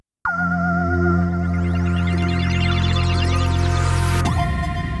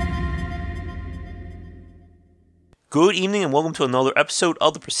Good evening and welcome to another episode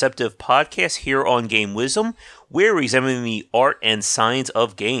of the Perceptive Podcast here on Game Wisdom, where we examine the art and science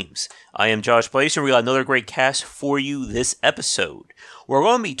of games. I am Josh Blazer, and we got another great cast for you this episode. We're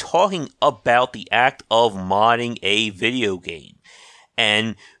going to be talking about the act of modding a video game.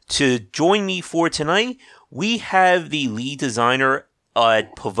 And to join me for tonight, we have the lead designer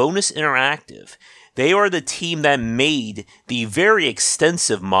at Pavonis Interactive. They are the team that made the very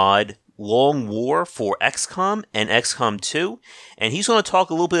extensive mod Long War for XCOM and XCOM 2, and he's going to talk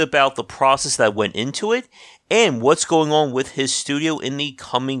a little bit about the process that went into it and what's going on with his studio in the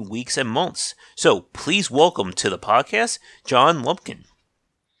coming weeks and months. So please welcome to the podcast, John Lumpkin.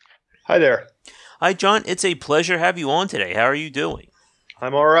 Hi there. Hi, John. It's a pleasure to have you on today. How are you doing?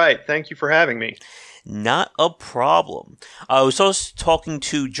 I'm all right. Thank you for having me. Not a problem. I was also talking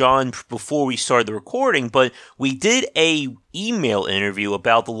to John before we started the recording, but we did a email interview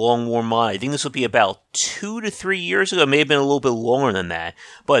about the Long War mod. I think this would be about 2 to 3 years ago. It may have been a little bit longer than that,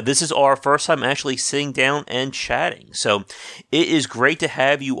 but this is our first time actually sitting down and chatting. So it is great to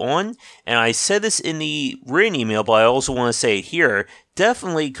have you on, and I said this in the written email, but I also want to say it here.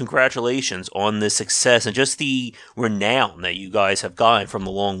 Definitely congratulations on the success and just the renown that you guys have gotten from the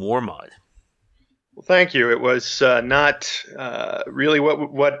Long War mod. Well, thank you. It was not really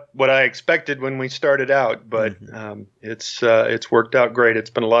what I expected when we started out, but it's worked out great. It's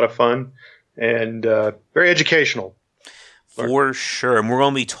been a lot of fun and very educational. For sure. And we're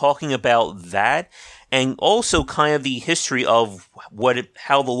going to be talking about that and also kind of the history of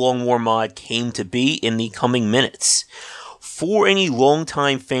how the Long War mod came to be in the coming minutes. For any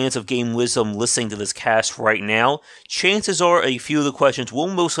longtime fans of Game Wisdom listening to this cast right now, chances are a few of the questions will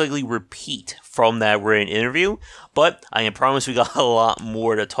most likely repeat from that written interview, but I can promise we got a lot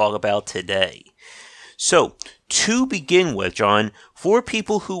more to talk about today. So, to begin with, John, for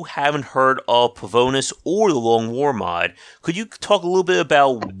people who haven't heard of Pavonis or the Long War mod, could you talk a little bit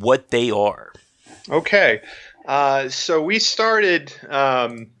about what they are? Okay. So we started...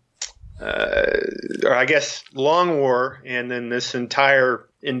 or I guess Long War, and then this entire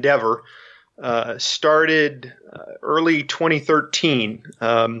endeavor started early 2013.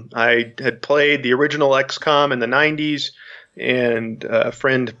 I had played the original XCOM in the 90s, and a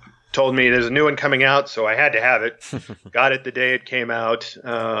friend told me there's a new one coming out, so I had to have it. Got it the day it came out,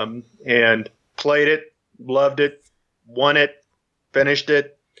 and played it, loved it, won it, finished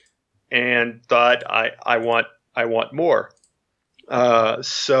it, and thought I want more.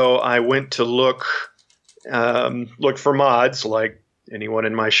 So I went to look for mods like anyone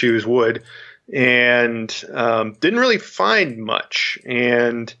in my shoes would, and didn't really find much,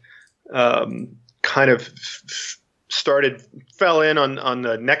 and kind of fell in on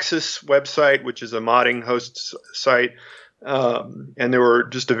the Nexus website, which is a modding host site, and there were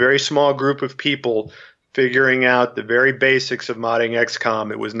just a very small group of people figuring out the very basics of modding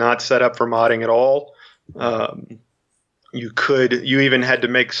XCOM. It was not set up for modding at all. You even had to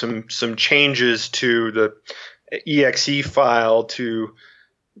make some changes to the exe file to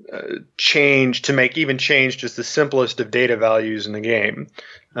change just the simplest of data values in the game.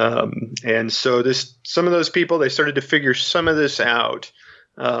 And so some of those people, they started to figure some of this out.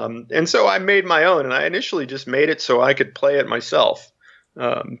 And so I made my own, and I initially just made it so I could play it myself.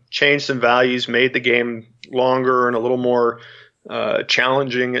 Changed some values, made the game longer and a little more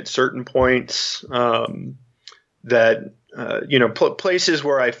challenging at certain points. Places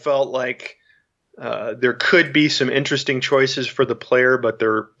where I felt like there could be some interesting choices for the player, but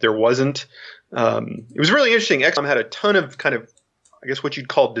there wasn't. It was really interesting. XCOM had a ton of kind of, I guess, what you'd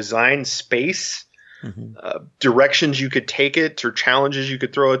call design space, directions you could take it or challenges you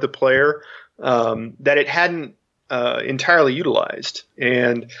could throw at the player that it hadn't entirely utilized.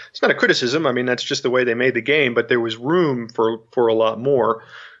 And it's not a criticism. I mean, that's just the way they made the game, but there was room for a lot more.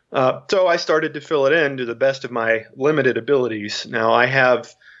 So I started to fill it in to the best of my limited abilities. Now I had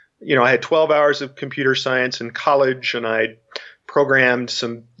 12 hours of computer science in college, and I programmed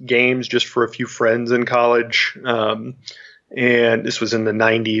some games just for a few friends in college. And this was in the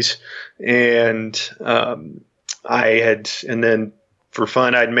 90s. And then for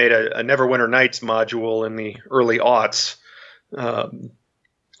fun, I'd made a Neverwinter Nights module in the early aughts.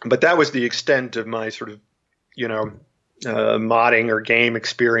 But that was the extent of my sort of, modding or game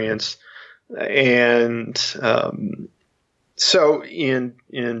experience. And so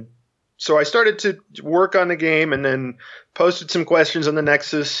I started to work on the game, and then posted some questions on the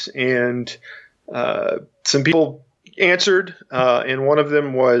Nexus, and some people answered, and one of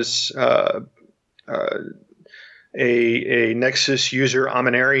them was a Nexus user,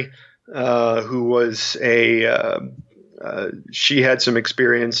 Amineri, who was she had some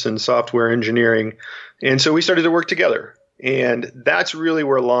experience in software engineering, And so we started to work together. And that's really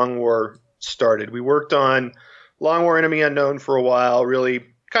where Long War started. We worked on Long War Enemy Unknown for a while, really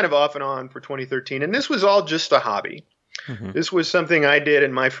kind of off and on for 2013. And this was all just a hobby. Mm-hmm. This was something I did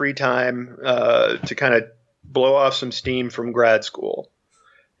in my free time to kind of blow off some steam from grad school.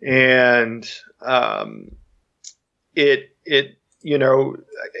 And and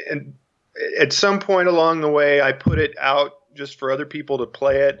at some point along the way, I put it out just for other people to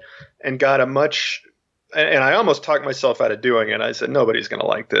play it and got and I almost talked myself out of doing it. I said, nobody's going to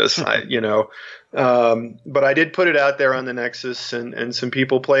like this, but I did put it out there on the Nexus, and some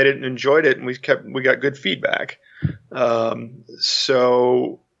people played it and enjoyed it, and we got good feedback.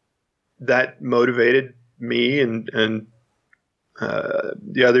 So that motivated me and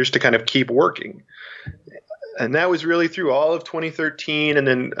the others to kind of keep working. And that was really through all of 2013. And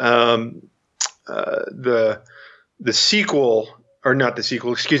then the sequel, or not the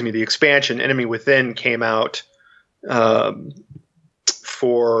sequel, excuse me, the expansion Enemy Within came out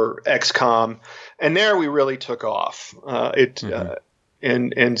for XCOM. And there we really took off.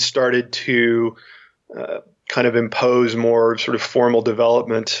 And started to kind of impose more sort of formal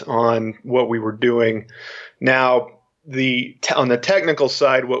development on what we were doing. Now, on the technical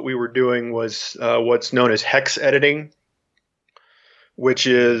side, what we were doing was what's known as hex editing, which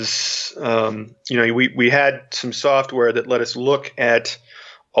is, we had some software that let us look at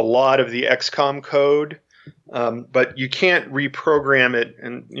a lot of the XCOM code, but you can't reprogram it,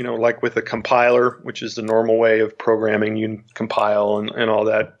 and like with a compiler, which is the normal way of programming, you compile and all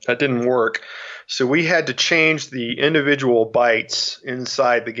that. That didn't work. So we had to change the individual bytes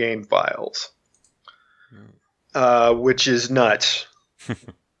inside the game files, which is nuts.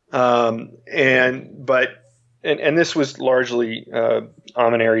 And this was largely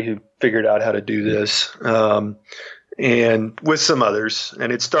Amaneri who figured out how to do this, and with some others.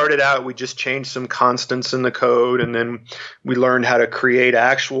 And it started out, we just changed some constants in the code, and then we learned how to create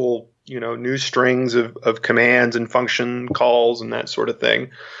actual, new strings of commands and function calls and that sort of thing.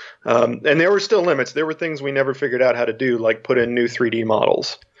 And there were still limits. There were things we never figured out how to do, like put in new 3D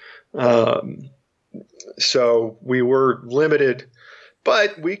models. So we were limited,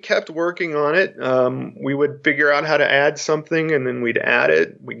 but we kept working on it. We would figure out how to add something, and then we'd add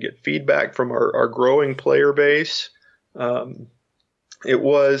it. We'd get feedback from our growing player base. It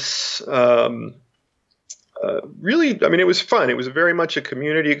was really, it was fun. It was very much a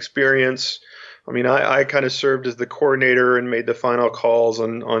community experience. I kind of served as the coordinator and made the final calls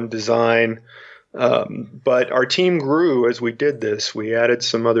on design. But our team grew as we did this. We added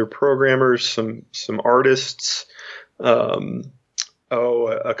some other programmers, some artists, a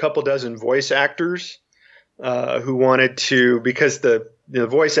couple dozen voice actors who wanted to, because the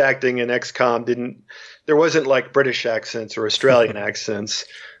voice acting in XCOM there wasn't like British accents or Australian accents,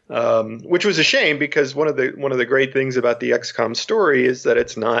 which was a shame, because one of the great things about the XCOM story is that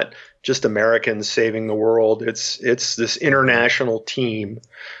it's not just Americans saving the world. It's this international team.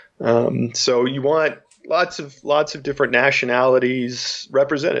 So you want lots of different nationalities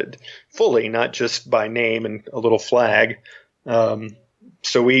represented fully, not just by name and a little flag.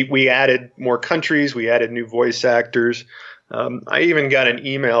 So we added more countries. We added new voice actors. I even got an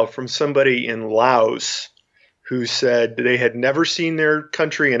email from somebody in Laos who said they had never seen their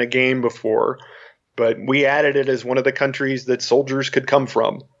country in a game before, but we added it as one of the countries that soldiers could come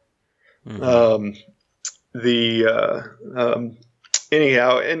from. Mm-hmm.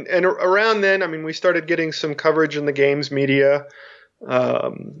 Anyhow, and around then, we started getting some coverage in the games media.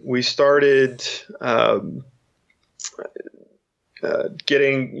 We started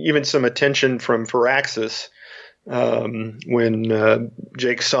getting even some attention from Firaxis when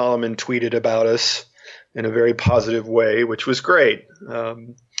Jake Solomon tweeted about us in a very positive way, which was great.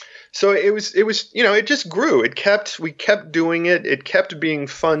 So it was it just grew. We kept doing it. It kept being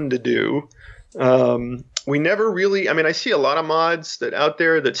fun to do. We never really, I see a lot of mods that out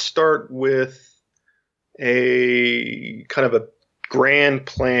there that start with a kind of a grand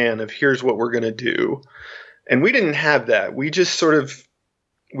plan of here's what we're going to do. And we didn't have that. We just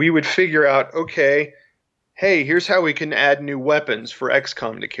we would figure out, okay, hey, here's how we can add new weapons for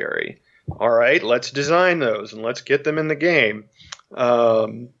XCOM to carry. All right, let's design those and let's get them in the game.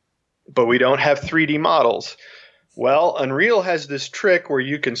 But we don't have 3D models. Well, Unreal has this trick where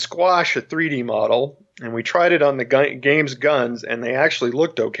you can squash a 3D model, and we tried it on the game's guns, and they actually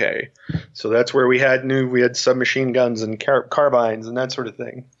looked okay. So that's where we had submachine guns and carbines and that sort of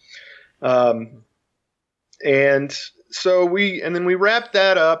thing. And so we wrapped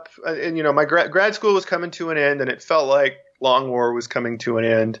that up. And my grad school was coming to an end, and it felt like Long War was coming to an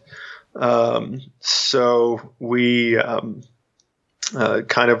end. So we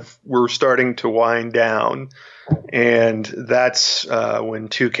kind of were starting to wind down, and that's when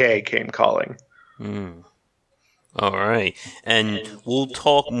 2K came calling. All right, and we'll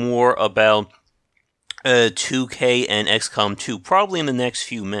talk more about 2K and XCOM 2 probably in the next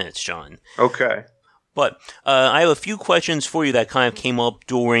few minutes, John. Okay. But I have a few questions for you that kind of came up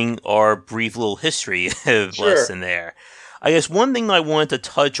during our brief little history lesson there. I guess one thing I wanted to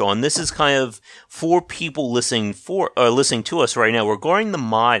touch on, this is kind of for people listening to us right now regarding the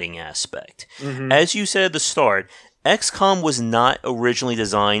modding aspect. Mm-hmm. As you said at the start, XCOM was not originally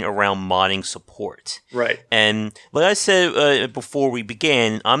designed around modding support. Right. And like I said before we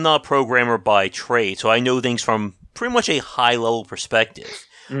began, I'm not a programmer by trade, so I know things from pretty much a high-level perspective.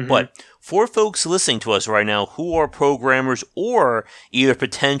 Mm-hmm. But for folks listening to us right now who are programmers or either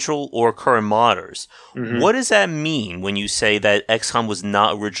potential or current modders, what does that mean when you say that XCOM was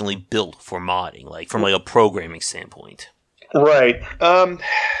not originally built for modding, like from like a programming standpoint? Right.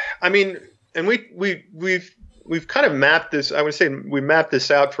 I mean, and we've kind of mapped this. I would say we mapped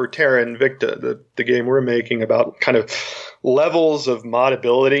this out for Terra Invicta, the game we're making, about kind of levels of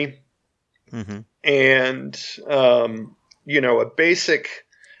moddability, and a basic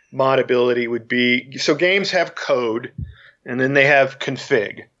moddability would be, so games have code and then they have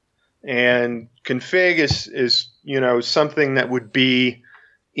config, and config is something that would be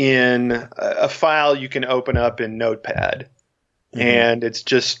in a file you can open up in Notepad, and it's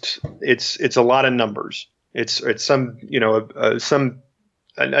a lot of numbers. It's some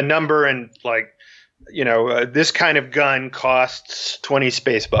a number, and like this kind of gun costs 20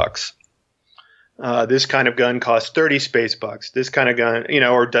 space bucks. This kind of gun costs 30 space bucks. This kind of gun,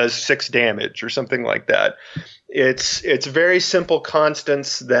 or does 6 damage or something like that. It's very simple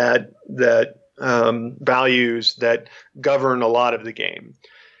constants that values that govern a lot of the game.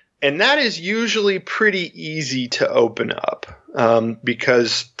 And that is usually pretty easy to open up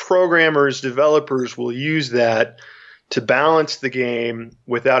because developers will use that to balance the game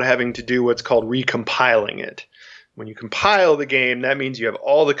without having to do what's called recompiling it. When you compile the game, that means you have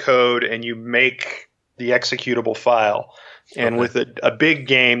all the code and you make the executable file. And with a big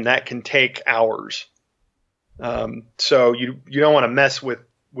game, that can take hours. So you don't want to mess with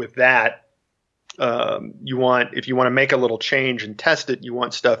that. If you want to make a little change and test it, you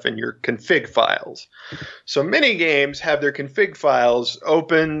want stuff in your config files. So many games have their config files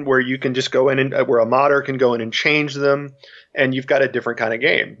open where you can just go in and where a modder can go in and change them, and you've got a different kind of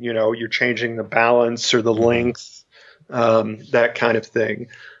game. You're changing the balance or the length. That kind of thing.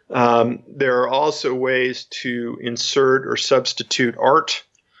 There are also ways to insert or substitute art.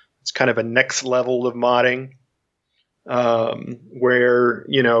 It's kind of a next level of modding, where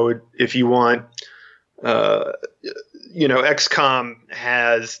if you want, XCOM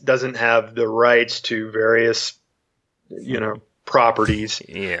doesn't have the rights to various properties.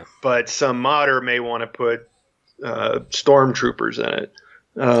 Yeah. But some modder may want to put stormtroopers in it.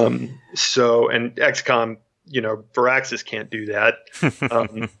 And XCOM. Firaxis can't do that.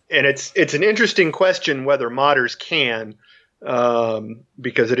 And it's an interesting question whether modders can,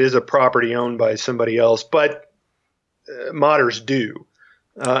 because it is a property owned by somebody else, but modders do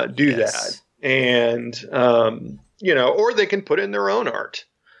that. And, or they can put in their own art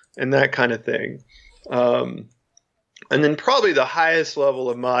and that kind of thing. And then probably the highest level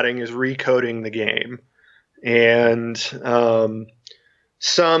of modding is recoding the game. And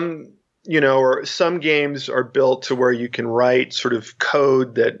some games are built to where you can write sort of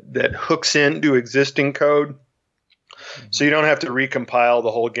code that hooks into existing code. So you don't have to recompile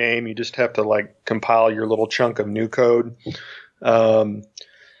the whole game. You just have to compile your little chunk of new code. And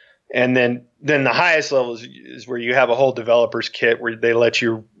then the highest level is where you have a whole developer's kit where they let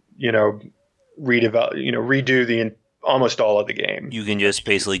you, redo almost all of the game. You can just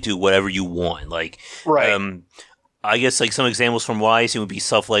basically do whatever you want. Right. I guess some examples from what I see would be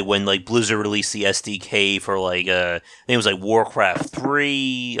stuff like when Blizzard released the SDK for I think it was Warcraft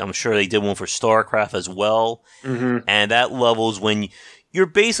 3. I'm sure they did one for StarCraft as well. And that level is when you're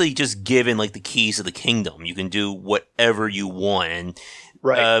basically just given the keys of the kingdom. You can do whatever you want.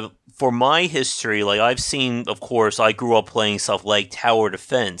 And for my history, I've seen, of course, I grew up playing stuff like Tower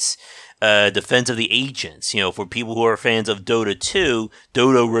Defense. Defense of the Agents. For people who are fans of Dota 2,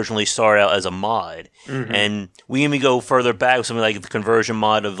 Dota originally started out as a mod. And we even go further back with something like the conversion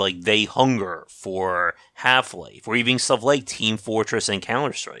mod of They Hunger for Half-Life, or even stuff like Team Fortress and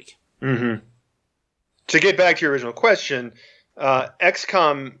Counter-Strike. To get back to your original question,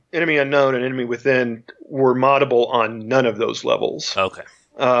 XCOM, Enemy Unknown, and Enemy Within were moddable on none of those levels. Okay.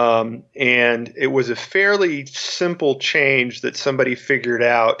 And it was a fairly simple change that somebody figured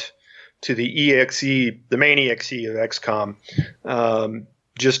out to the EXE, the main EXE of XCOM,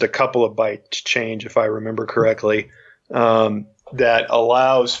 just a couple of bytes change, if I remember correctly, that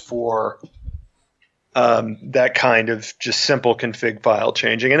allows for that kind of just simple config file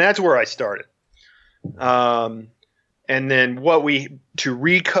changing. And that's where I started. And then to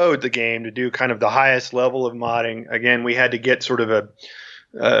recode the game to do kind of the highest level of modding, again, we had to get sort of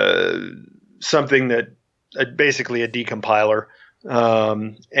something that basically a decompiler,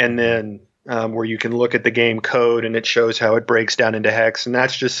 and then where you can look at the game code and it shows how it breaks down into hex. And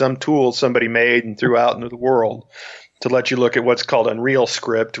that's just some tool somebody made and threw out into the world to let you look at what's called Unreal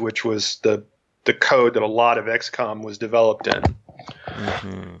Script, which was the code that a lot of XCOM was developed in.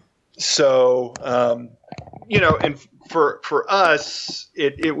 Mm-hmm. So, and for us,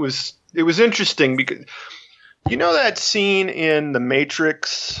 it was interesting because that scene in The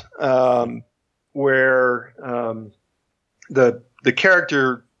Matrix where the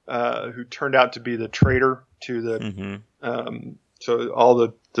character who turned out to be the traitor to the so all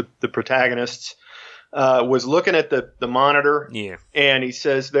the protagonists was looking at the monitor, and he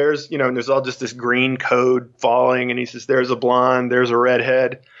says there's and there's all just this green code falling, and he says there's a blonde, there's a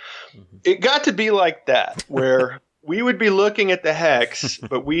redhead. It got to be like that where we would be looking at the hex,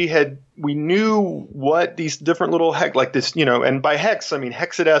 but we knew what these different little hex, like this, and by hex I mean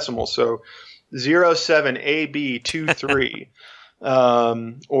hexadecimal, so 07AB23.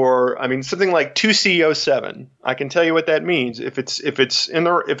 Or I mean something like 2C07. I can tell you what that means. If it's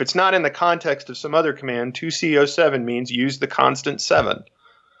not in the context of some other command, 2C07 means use the constant 7.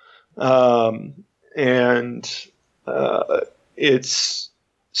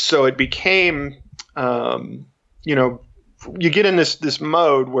 So it became you get in this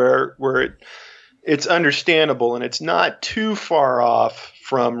mode where it's understandable and it's not too far off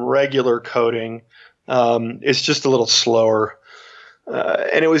from regular coding. It's just a little slower.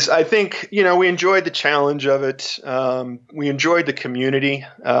 And it was, I think, we enjoyed the challenge of it. We enjoyed the community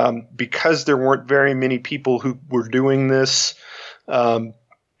because there weren't very many people who were doing this.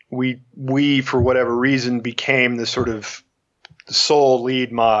 We, for whatever reason, became the sort of the sole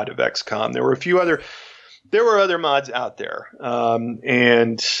lead mod of XCOM. There were other mods out there,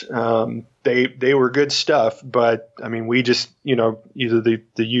 and they were good stuff. But I mean, we just either the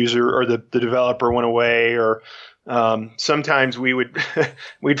user or the developer went away, or sometimes we'd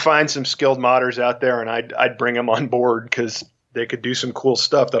find some skilled modders out there, and I'd bring them on board because they could do some cool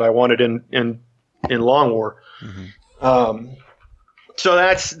stuff that I wanted in Long War. Mm-hmm. So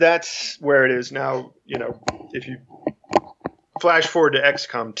that's where it is now. If you flash forward to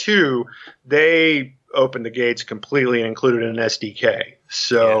XCOM 2, they opened the gates completely and included an SDK.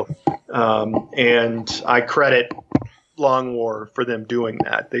 So, and I credit Long War for them doing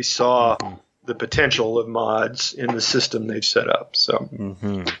that. They saw the potential of mods in the system they've set up. So,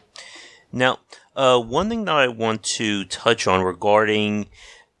 Now, one thing that I want to touch on regarding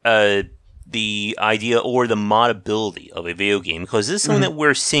the idea or the modability of a video game, because this is something that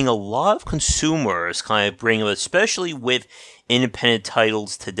we're seeing a lot of consumers kind of bring up, especially with independent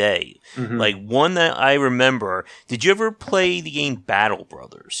titles today. Like one that I remember, did you ever play the game Battle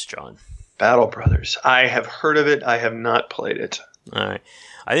Brothers, John? Battle Brothers. I have heard of it. I have not played it. All right.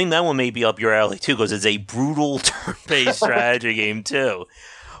 I think that one may be up your alley too, because it's a brutal turn-based strategy game too.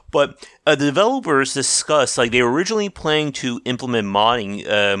 But the developers discussed, like, they were originally planning to implement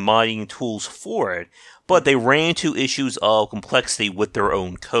modding tools for it, but they ran into issues of complexity with their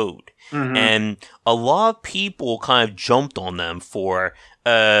own code. And a lot of people kind of jumped on them for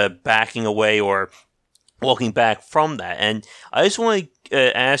backing away or walking back from that. And I just want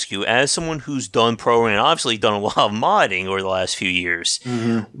to ask you, as someone who's done programming and obviously done a lot of modding over the last few years,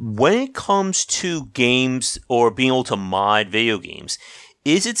 when it comes to games or being able to mod video games,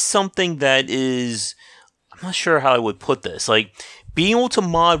 is it something that is, I'm not sure how I would put this, like, being able to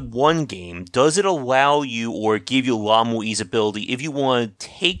mod one game, does it allow you or give you a lot more easeability if you want to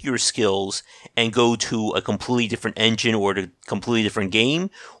take your skills and go to a completely different engine or to a completely different game?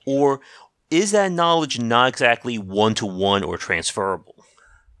 Or is that knowledge not exactly one-to-one or transferable?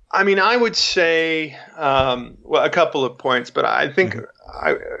 I mean, I would say, a couple of points, but I think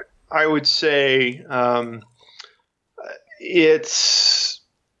I would say it's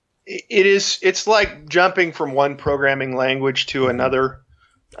like jumping from one programming language to another.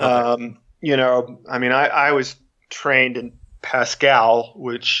 Okay. I mean, I was trained in Pascal,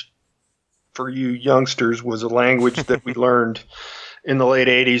 which for you youngsters was a language that we learned in the late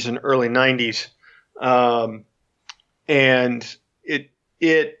 80s and early 90s. And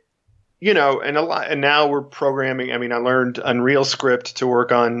and now we're programming. I mean, I learned Unreal Script to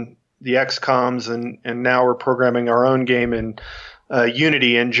work on the XCOMs, and now we're programming our own game in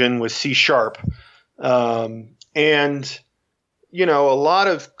Unity engine with C#. And, you know, a lot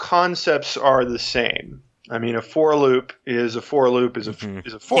of concepts are the same. I mean, a for loop is a for loop is a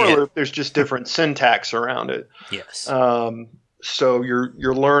for loop. There's just different syntax around it. Yes. So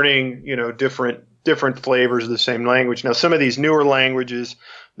you're learning, you know, different flavors of the same language. Now, some of these newer languages,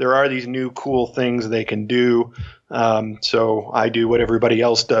 there are these new cool things they can do. So I do what everybody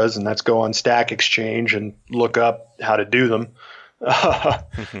else does, and that's go on Stack Exchange and look up how to do them.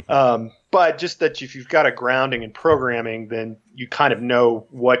 But just that if you've got a grounding in programming, then you kind of know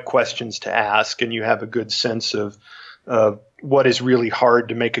what questions to ask, and you have a good sense of what is really hard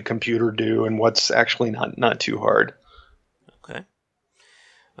to make a computer do and what's actually not too hard. Okay.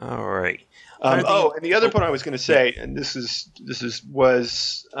 All right. And the other point I was going to say, and this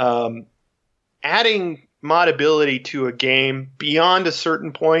was adding modability to a game beyond a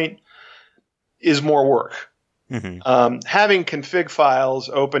certain point is more work. Mm-hmm. Having config files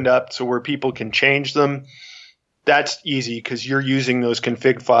opened up so where people can change them, that's easy because you're using those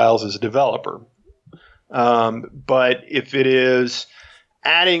config files as a developer. But if it is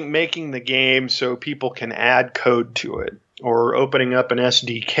making the game so people can add code to it, or opening up an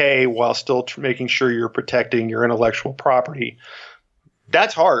SDK while still making sure you're protecting your intellectual property,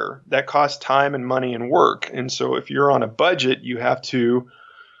 that's harder. That costs time and money and work. And so if you're on a budget, you have to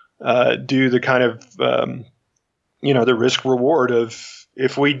do the kind of the risk reward of,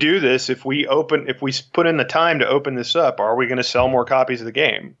 if we do this, if we put in the time to open this up, are we going to sell more copies of the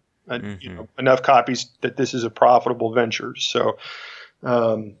game? Enough copies that this is a profitable venture. So,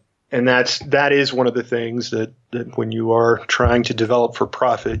 and that is one of the things that when you are trying to develop for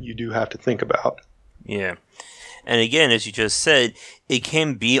profit, you do have to think about. Yeah. And again, as you just said, it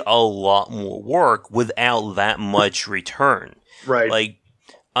can be a lot more work without that much return. Right. Like,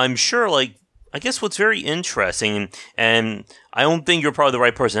 I'm sure, like, I guess what's very interesting, and I don't think you're probably the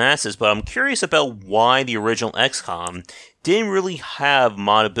right person to ask this, but I'm curious about why the original XCOM didn't really have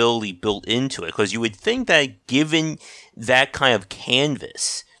modability built into it. Because you would think that given that kind of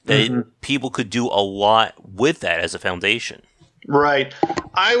canvas, that people could do a lot with that as a foundation. Right.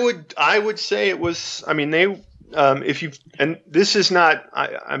 I would say it was, I mean, they, if you've, and this is not,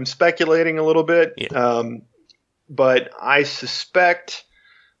 I'm speculating a little bit, but I suspect,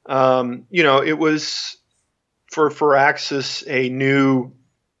 it was for Firaxis a new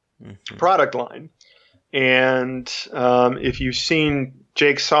product line. And if you've seen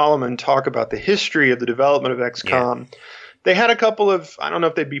Jake Solomon talk about the history of the development of XCOM, they had a couple of, I don't know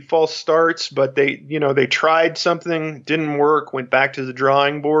if they'd be false starts, but they tried something, didn't work, went back to the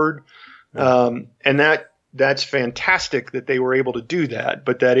drawing board. And that's fantastic that they were able to do that.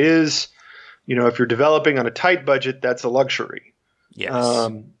 But that is, if you're developing on a tight budget, that's a luxury. Yes.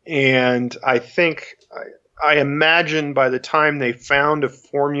 And I think, I imagine by the time they found a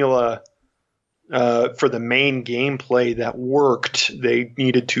formula for the main gameplay that worked, they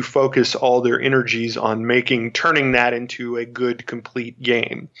needed to focus all their energies on turning that into a good, complete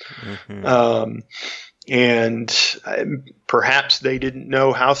game. And perhaps they didn't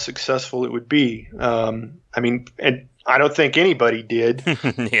know how successful it would be. And I don't think anybody did.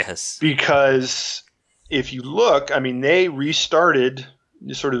 Yes. Because if you look, they restarted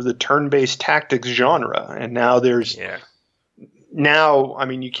sort of the turn-based tactics genre, and now there's you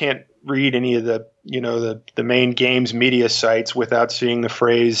can't read any of the the main games media sites without seeing the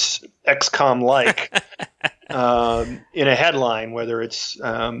phrase XCOM like in a headline, whether it's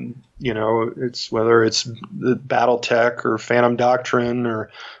whether it's the BattleTech or Phantom Doctrine or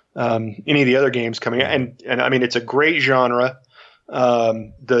any of the other games coming out. And it's a great genre.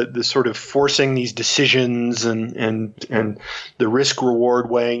 The sort of forcing these decisions and the risk reward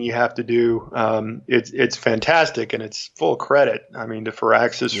weighing you have to do, it's fantastic, and it's full credit. To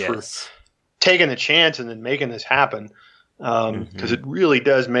Firaxis for taking the chance and then making this happen, because it really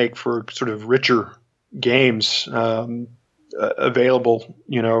does make for sort of richer games available,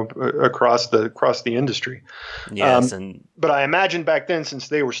 across the industry. Yes, but I imagine back then, since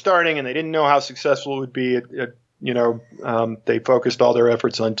they were starting and they didn't know how successful it would be, they focused all their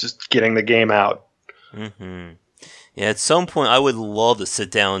efforts on just getting the game out. Yeah, at some point, I would love to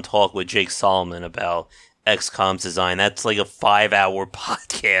sit down and talk with Jake Solomon about XCOM's design. That's like a 5-hour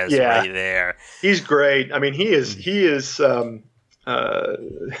podcast right there. He's great. He is he's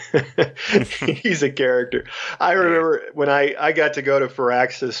a character. I remember when I got to go to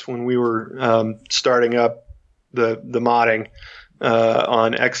Firaxis when we were starting up the modding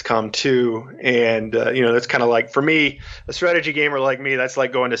on XCOM 2, and that's kind of like, for me, a strategy gamer like me, that's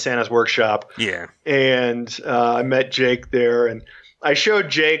like going to Santa's workshop. And I met Jake there, and I showed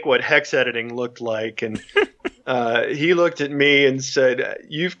Jake what hex editing looked like, and he looked at me and said,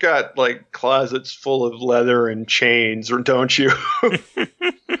 "You've got like closets full of leather and chains, or don't you?"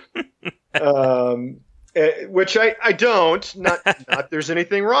 Which I don't. Not there's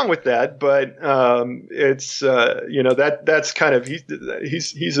anything wrong with that, but it's that's kind of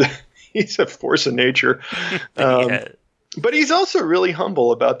he's a force of nature. Yeah. But he's also really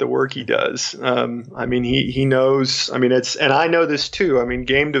humble about the work he does. I mean, he knows. I mean, and I know this too. I mean,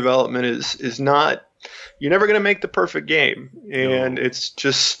 game development is not. You're never going to make the perfect game, and it's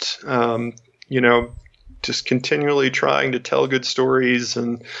just just continually trying to tell good stories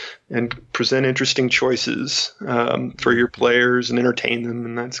and present interesting choices for your players and entertain them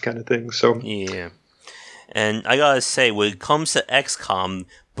and that kind of thing. So yeah. And I gotta say, when it comes to XCOM,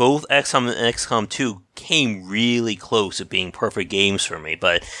 both XCOM and XCOM 2 came really close to being perfect games for me,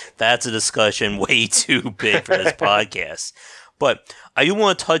 but that's a discussion way too big for this podcast. But I do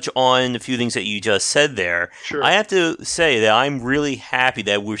want to touch on a few things that you just said there. Sure. I have to say that I'm really happy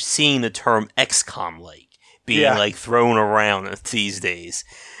that we're seeing the term XCOM-like being thrown around these days.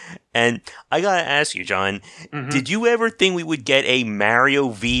 And I gotta ask you, John, did you ever think we would get a Mario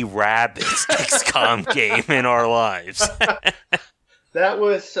v. Rabbids XCOM game in our lives? That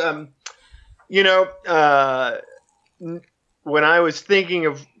was, when I was thinking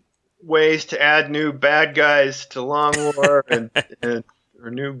of ways to add new bad guys to Long War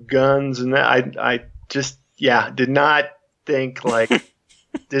or new guns and that, I just did not think like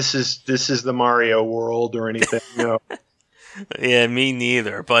this is the Mario world or anything. Yeah, me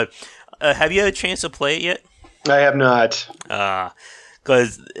neither. But have you had a chance to play it yet? I have not.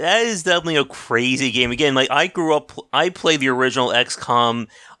 Because that is definitely a crazy game. Again, like I played the original XCOM.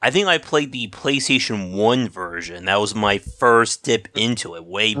 I think I played the PlayStation 1 version. That was my first dip into it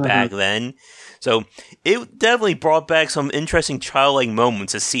way back then. So it definitely brought back some interesting childlike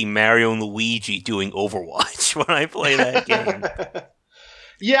moments to see Mario and Luigi doing Overwatch when I play that game.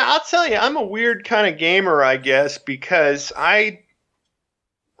 Yeah, I'll tell you, I'm a weird kind of gamer, I guess, because my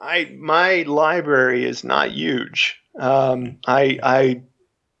library is not huge. I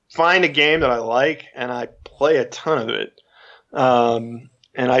find a game that I like and I play a ton of it.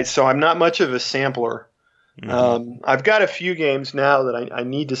 So I'm not much of a sampler. I've got a few games now that I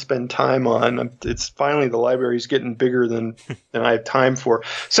need to spend time on. It's finally the library's getting bigger than I have time for.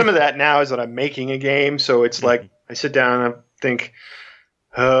 Some of that now is that I'm making a game, so it's like I sit down and I think,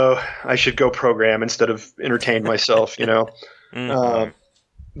 oh, I should go program instead of entertain myself,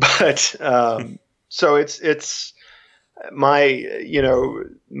 So it's my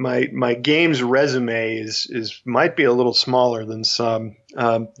games resume is might be a little smaller than some.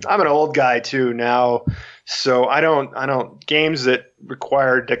 I'm an old guy too now, so I don't games that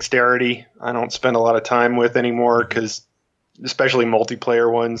require dexterity. I don't spend a lot of time with anymore, because especially multiplayer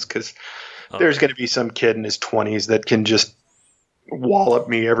ones, because there's going to be some kid in his 20s that can just wallop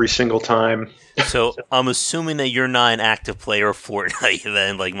me every single time. So I'm assuming that you're not an active player of Fortnite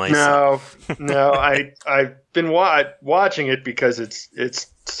then, like myself. No. I've been watching it because it's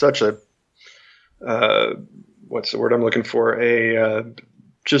such a what's the word I'm looking for?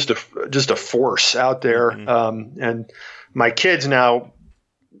 Just a force out there. And my kids now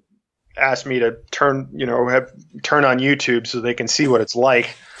ask me to turn on YouTube so they can see what it's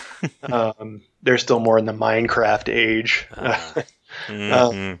like. They're still more in the Minecraft age.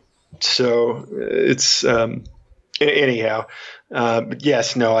 So it's anyhow. But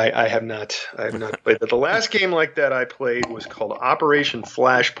yes, no, I have not played that. The last game like that I played was called Operation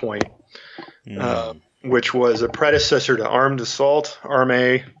Flashpoint, which was a predecessor to Armed Assault, Arm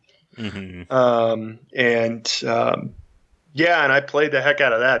A. And I played the heck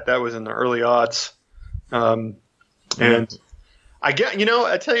out of that. That was in the early aughts. And I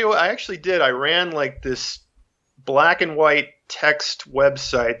tell you what, I actually did. I ran like this black and white text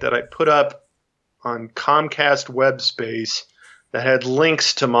website that I put up on Comcast Web Space that had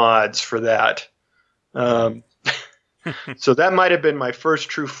links to mods for that. So that might have been my first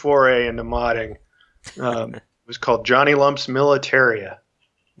true foray into modding. It was called Johnny Lump's Militaria.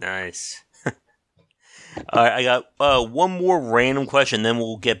 Nice. All right, I got one more random question, then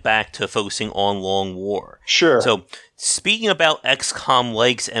we'll get back to focusing on Long War. Sure. So, speaking about XCOM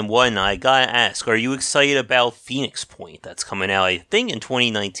likes and whatnot, I gotta ask, are you excited about Phoenix Point that's coming out, I think, in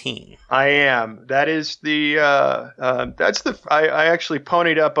 2019? I am. That is the, I actually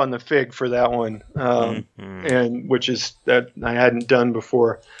ponied up on the fig for that one, and which is that I hadn't done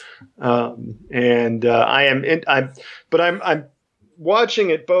before. I'm watching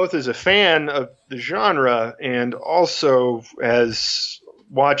it both as a fan of the genre and also as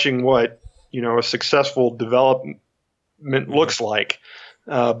watching what a successful development looks like.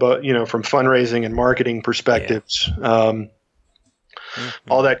 but from fundraising and marketing perspectives.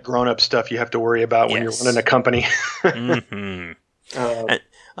 All that grown-up stuff you have to worry about when you're running a company.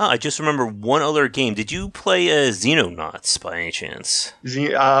 I just remember one other game. Did you play Xenonauts by any chance?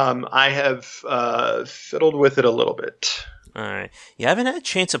 I have fiddled with it a little bit. All right. Yeah, I haven't had a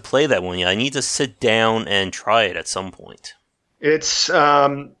chance to play that one yet. I need to sit down and try it at some point. It's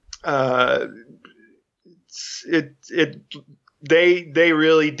they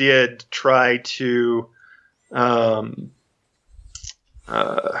really did try to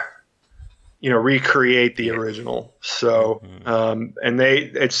recreate the original. So and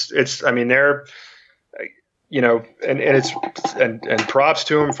they're and props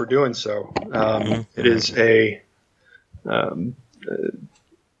to them for doing so. It is a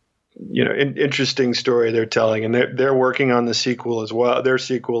interesting story they're telling, and they're working on the sequel as well. Their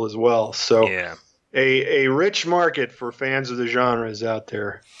sequel as well. So a rich market for fans of the genre is out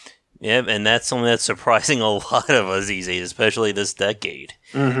there. Yeah, and that's something that's surprising a lot of us these days, especially this decade.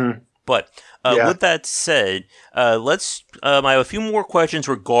 But with that said, let's. I have a few more questions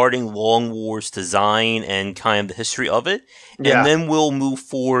regarding Long War's design and kind of the history of it, and then we'll move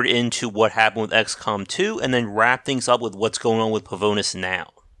forward into what happened with XCOM 2, and then wrap things up with what's going on with Pavonis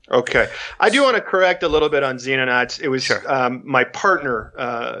now. Okay. I do want to correct a little bit on Xenonauts. It was my partner,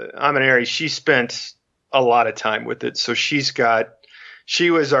 Amaneri, she spent a lot of time with it. So she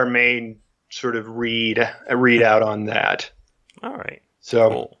was our main sort of readout on that. All right. So,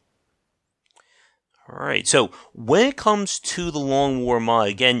 cool. All right. So when it comes to the Long War mod,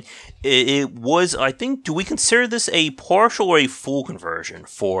 again, it was, I think, do we consider this a partial or a full conversion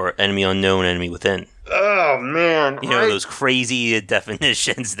for Enemy Unknown, Enemy Within? Oh man, those crazy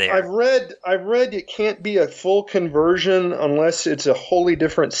definitions there. I've read it can't be a full conversion unless it's a wholly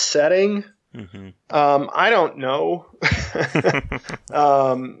different setting. I don't know.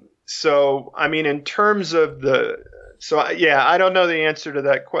 So I mean, in terms of I don't know the answer to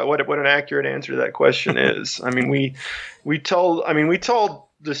that. What an accurate answer to that question is. I mean, we told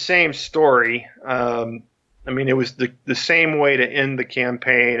the same story. I mean, it was the same way to end the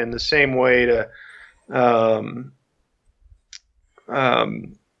campaign and the same way to. To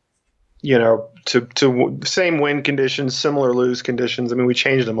same win conditions, similar lose conditions. I mean, we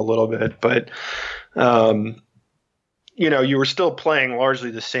changed them a little bit, but, you were still playing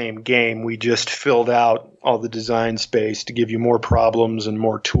largely the same game. We just filled out all the design space to give you more problems and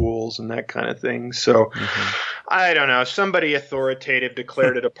more tools and that kind of thing. So I don't know. Somebody authoritative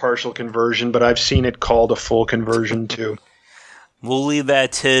declared it a partial conversion, but I've seen it called a full conversion too. We'll leave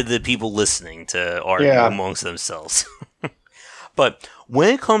that to the people listening to argue amongst themselves. But when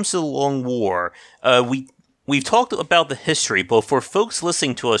it comes to the Long War, we've talked about the history, but for folks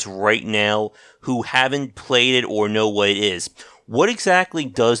listening to us right now who haven't played it or know what it is, what exactly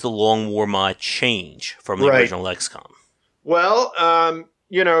does the Long War mod change from the original XCOM? Well,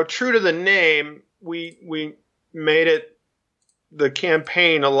 true to the name, we made it the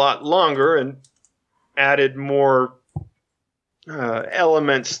campaign a lot longer and added more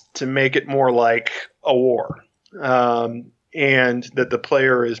elements to make it more like a war, and that the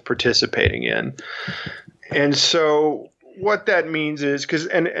player is participating in. And so what that means is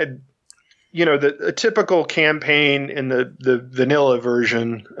a typical campaign in the vanilla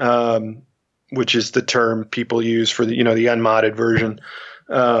version, which is the term people use for the unmodded version.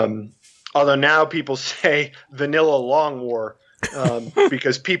 Although now people say vanilla Long War,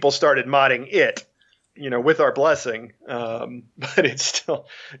 because people started modding it. With our blessing, but it's still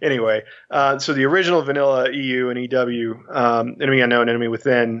anyway. So the original vanilla EU and EW, Enemy Unknown, Enemy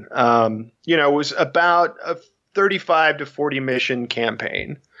Within, was about a 35 to 40 mission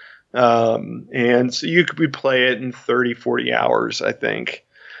campaign, and so you could play it in 30, 40 hours, I think.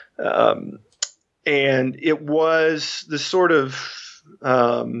 And it was the sort of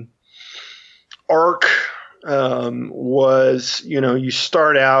arc was you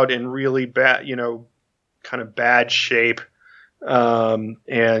start out in really bad kind of bad shape,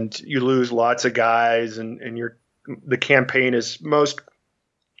 and you lose lots of guys, and the campaign is most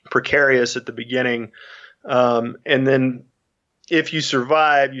precarious at the beginning, and then if you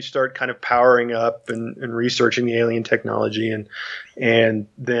survive, you start kind of powering up and researching the alien technology, and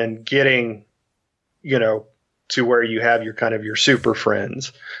then getting to where you have your super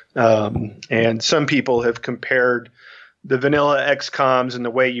friends, and some people have compared the vanilla XCOMs and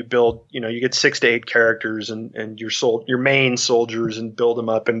the way you build, you get 6 to 8 characters and your main soldiers and build them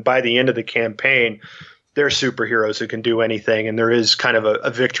up. And by the end of the campaign, they're superheroes who can do anything. And there is kind of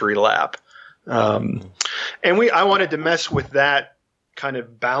a victory lap. And I wanted to mess with that kind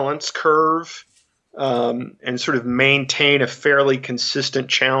of balance curve and sort of maintain a fairly consistent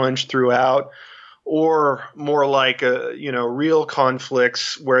challenge throughout, or more like real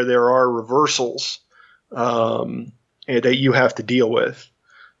conflicts where there are reversals that you have to deal with.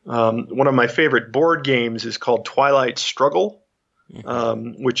 One of my favorite board games is called Twilight Struggle,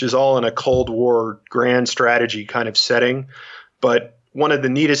 which is all in a Cold War grand strategy kind of setting. But one of the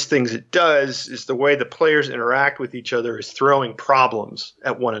neatest things it does is the way the players interact with each other is throwing problems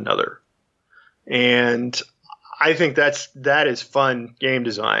at one another. And I think that is fun game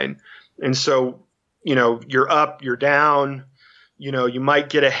design. And so, you're up, you're down, you might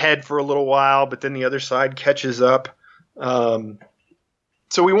get ahead for a little while, but then the other side catches up.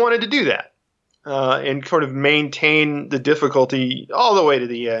 So we wanted to do that and sort of maintain the difficulty all the way to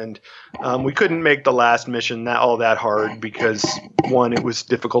the end. We couldn't make the last mission all that hard because, one, it was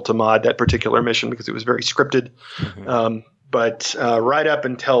difficult to mod that particular mission because it was very scripted. But right up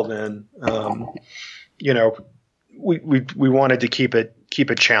until then, we wanted to keep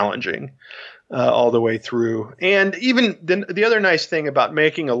it challenging all the way through. And even the other nice thing about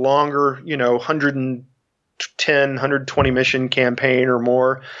making a longer, 110, 120 mission campaign or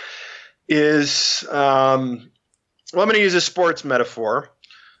more is, I'm going to use a sports metaphor.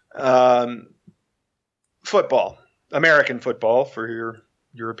 Football, American football for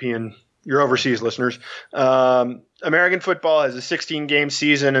your overseas listeners. American football has a 16-game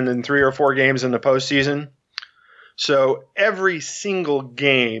season and then 3 or 4 games in the postseason. So every single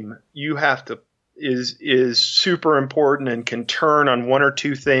game you have to is super important and can turn on one or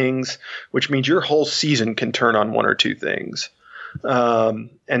two things, which means your whole season can turn on one or two things. And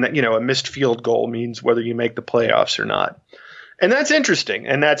that, a missed field goal means whether you make the playoffs or not. And that's interesting.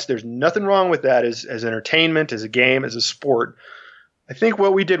 And there's nothing wrong with that as entertainment, as a game, as a sport. I think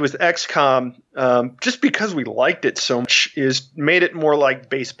what we did with XCOM, just because we liked it so much, is made it more like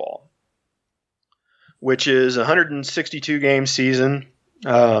baseball, which is a 162-game season.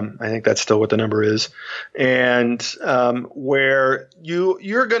 I think that's still what the number is. And where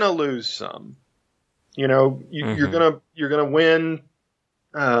you're going to lose some. You're going to win.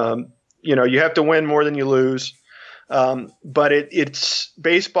 You have to win more than you lose. But it's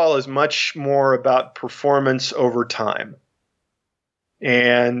baseball is much more about performance over time.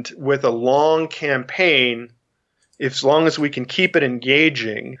 And with a long campaign, as long as we can keep it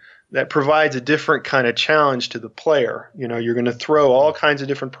engaging, that provides a different kind of challenge to the player. You're going to throw all kinds of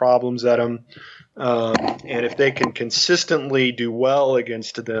different problems at them. And if they can consistently do well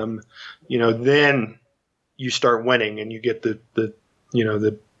against them, then you start winning and you get the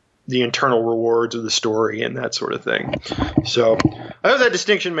internal rewards of the story and that sort of thing. So I hope that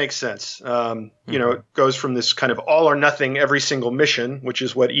distinction makes sense. It goes from this kind of all or nothing every single mission, which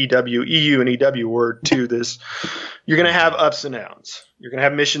is what EU and EW were, to this. You're going to have ups and downs. You're going to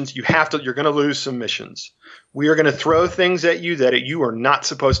have missions. You're going to lose some missions. We are going to throw things at you that you are not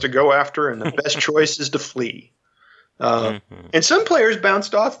supposed to go after, and the best choice is to flee. And some players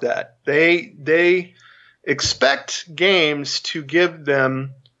bounced off that. They expect games to give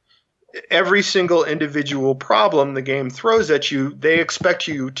them every single individual problem the game throws at you. They expect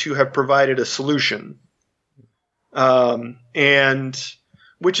you to have provided a solution, and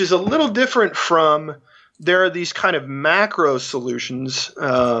which is a little different from there are these kind of macro solutions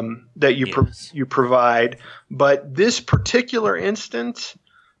that you provide. But this particular instance,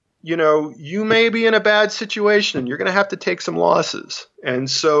 you may be in a bad situation and you're going to have to take some losses. And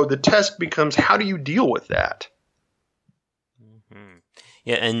so the test becomes, how do you deal with that?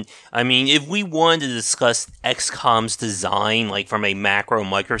 Yeah, and I mean, if we wanted to discuss XCOM's design, like from a macro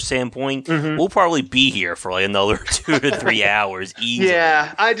micro standpoint, we'll probably be here for like another 2 to 3 hours easily.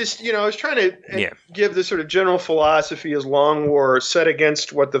 Yeah, I was trying to give the sort of general philosophy as Long War set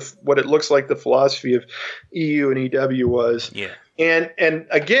against what it looks like the philosophy of EU and EW was. Yeah, and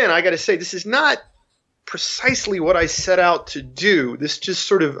again, I got to say, this is not precisely what I set out to do. This just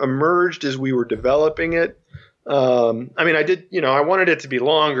sort of emerged as we were developing it. I wanted it to be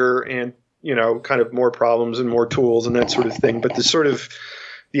longer and, kind of more problems and more tools and that sort of thing. But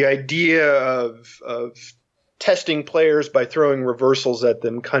the idea of testing players by throwing reversals at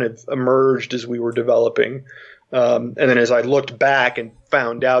them kind of emerged as we were developing. And then as I looked back and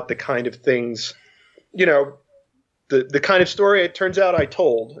found out the kind of things, the kind of story it turns out I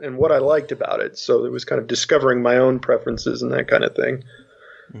told and what I liked about it. So it was kind of discovering my own preferences and that kind of thing.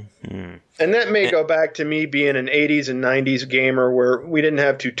 Mm-hmm. And that may go back to me being an 80s and 90s gamer where we didn't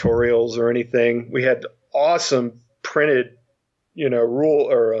have tutorials or anything. We had awesome printed, rule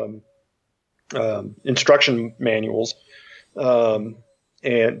or instruction manuals. But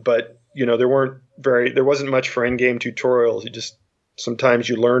there wasn't much for in-game tutorials. Sometimes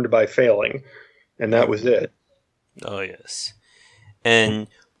you learned by failing. and that was it. Oh, yes. And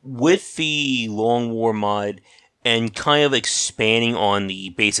with the Long War mod and kind of expanding on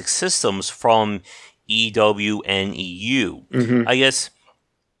the basic systems from EW and EU, I guess,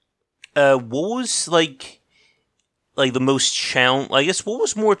 what was like the most I guess what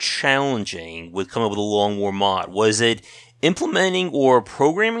was more challenging with coming up with a Long War mod? Was it implementing or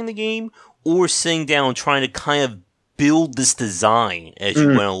programming the game, or sitting down and trying to kind of build this design as you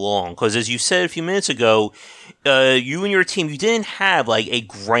went along? Because as you said a few minutes ago, you and your team, you didn't have like a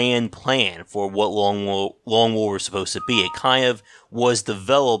grand plan for what Long War was supposed to be. It kind of was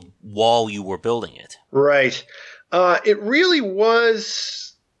developed while you were building it. Right. It really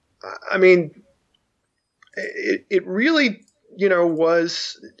was. I mean, it really,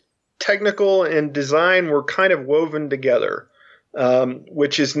 was technical and design were kind of woven together,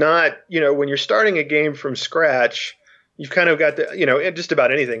 which is not, when you're starting a game from scratch, you've kind of got the, just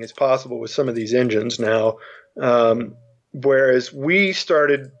about anything is possible with some of these engines now. Whereas we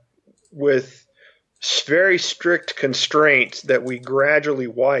started with very strict constraints that we gradually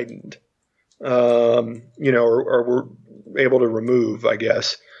widened, or were able to remove, I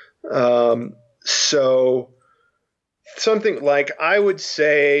guess. So something like, I would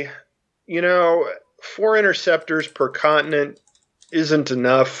say, 4 interceptors per continent isn't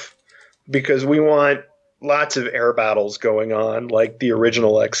enough, because we want lots of air battles going on like the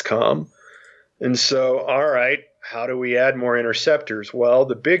original XCOM. And so, all right, how do we add more interceptors? Well,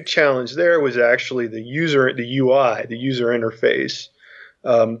 the big challenge there was actually the UI, the user interface.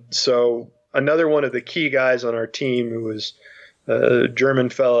 So another one of the key guys on our team, who was a German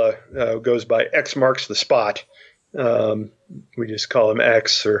fella, goes by X Marks the Spot. We just call him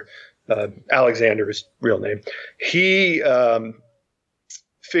X, or Alexander, his real name. He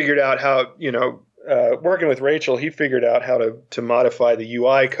figured out how, working with Rachel, he figured out how to modify the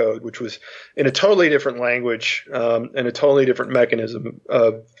UI code, which was in a totally different language, and a totally different mechanism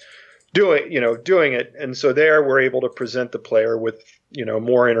of doing it. And so there we're able to present the player with,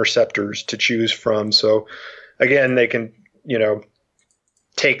 more interceptors to choose from. So again, they can,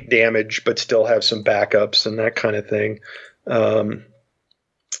 take damage, but still have some backups and that kind of thing.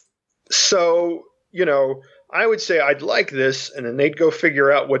 So, I would say I'd like this, and then they'd go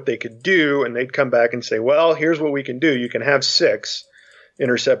figure out what they could do, and they'd come back and say, well, here's what we can do. You can have 6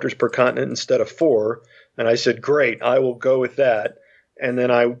 interceptors per continent instead of 4. And I said, great, I will go with that. And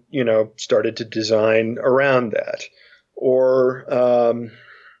then I, started to design around that. Or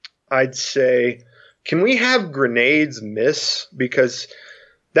I'd say, can we have grenades miss? Because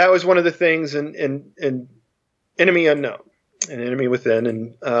that was one of the things in Enemy Unknown and Enemy Within.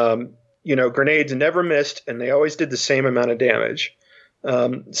 And, grenades never missed, and they always did the same amount of damage.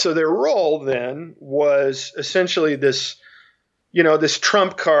 So their role then was essentially this, this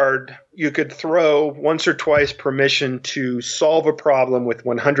trump card you could throw once or twice per mission to solve a problem with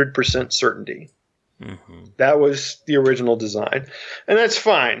 100% certainty. Mm-hmm. That was the original design. And that's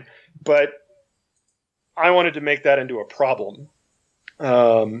fine, but I wanted to make that into a problem.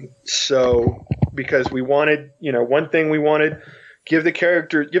 So because we wanted, one thing we wanted, give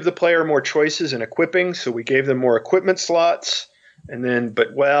the player more choices in equipping. So we gave them more equipment slots. And then, we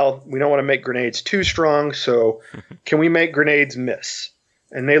don't want to make grenades too strong. So can we make grenades miss?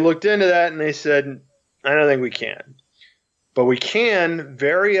 And they looked into that and they said, I don't think we can. But we can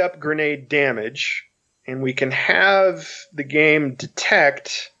vary up grenade damage, and we can have the game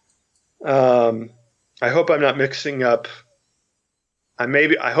detect. I hope I'm not mixing up.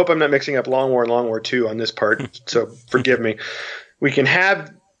 I hope I'm not mixing up Long War and Long War 2 on this part. So forgive me. We can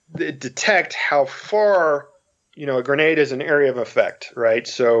have it detect how far, a grenade is an area of effect, right?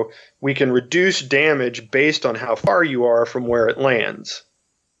 So we can reduce damage based on how far you are from where it lands.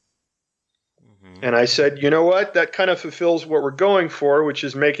 Mm-hmm. And I said, you know what? That kind of fulfills what we're going for, which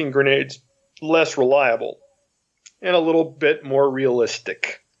is making grenades less reliable and a little bit more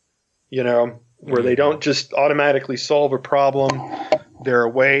realistic, where they don't just automatically solve a problem. They're a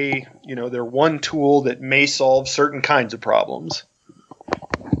way, they're one tool that may solve certain kinds of problems.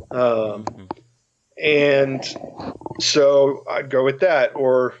 And so I'd go with that.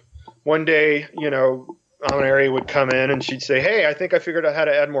 Or one day, Amanari would come in and she'd say, hey, I think I figured out how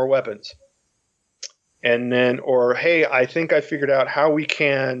to add more weapons. And then, or, hey, I think I figured out how we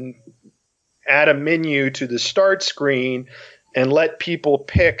can add a menu to the start screen and let people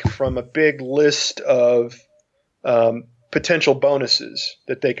pick from a big list of potential bonuses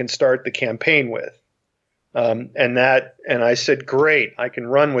that they can start the campaign with. And I said, great, I can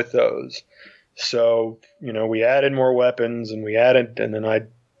run with those. So, we added more weapons, and and then I,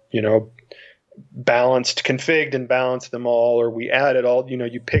 configured and balanced them all, or we added all,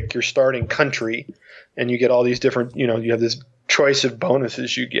 you pick your starting country and you get all these different, you have this choice of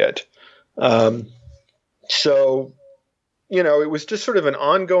bonuses you get. So, it was just sort of an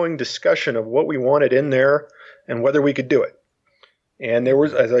ongoing discussion of what we wanted in there and whether we could do it. And there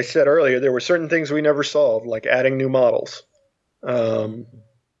was, as I said earlier, there were certain things we never solved, like adding new models,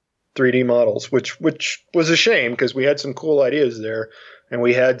 3D models, which was a shame because we had some cool ideas there, and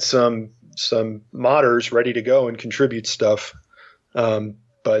we had some modders ready to go and contribute stuff,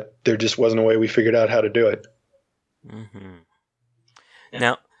 but there just wasn't a way we figured out how to do it. Mm-hmm.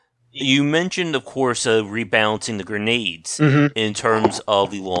 Now, you mentioned, of course, rebalancing the grenades in terms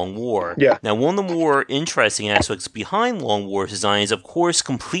of the Long War. Yeah. Now, one of the more interesting aspects behind Long War's design is, of course,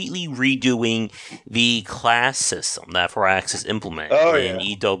 completely redoing the class system that Firaxis implemented in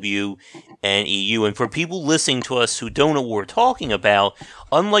EW and EU. And for people listening to us who don't know what we're talking about,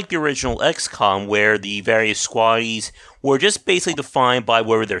 unlike the original XCOM, where the various squaddies were just basically defined by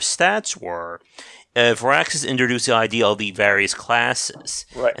where their stats were, Firaxis introduced the idea of the various classes.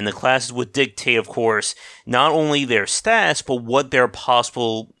 Right. And the classes would dictate, of course, not only their stats, but what their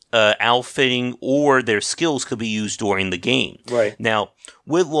possible outfitting or their skills could be used during the game. Right. Now,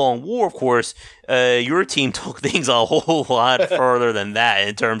 with Long War, of course, your team took things a whole lot further than that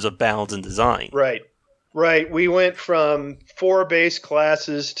in terms of balance and design. Right. Right. We went from 4 base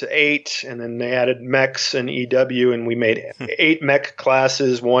classes to 8, and then they added mechs and EW, and we made 8 mech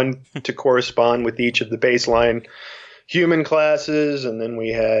classes, 1 to correspond with each of the baseline human classes, and then we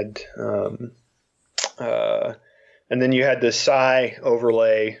had, and then you had the psi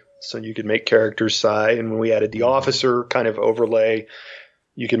overlay, so you could make characters psi, and when we added the officer kind of overlay,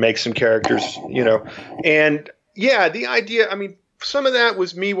 you could make some characters, and yeah, the idea, I mean, some of that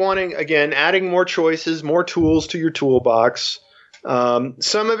was me wanting, again, adding more choices, more tools to your toolbox.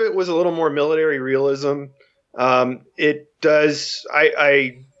 Some of it was a little more military realism. It does.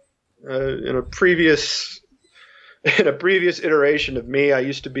 In a previous iteration of me, I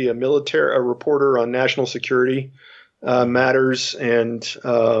used to be a reporter on national security matters, and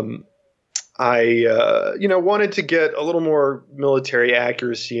I wanted to get a little more military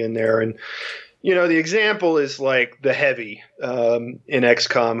accuracy in there. And the example is like the Heavy in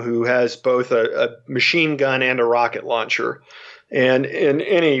XCOM, who has both a machine gun and a rocket launcher. And in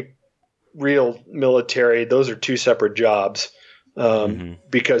any real military, those are 2 separate jobs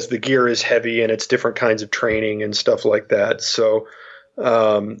because the gear is heavy and it's different kinds of training and stuff like that. So,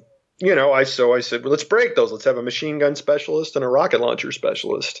 I said, well, let's break those. Let's have a machine gun specialist and a rocket launcher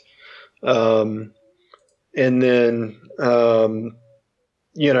specialist. And then,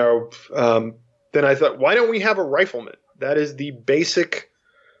 then I thought, why don't we have a rifleman? That is the basic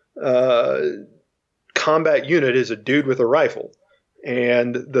combat unit, is a dude with a rifle.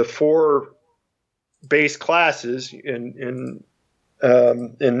 And the 4 base classes in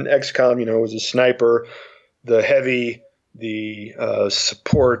XCOM, was a sniper, the heavy, the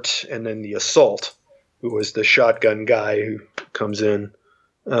support, and then the assault, who was the shotgun guy who comes in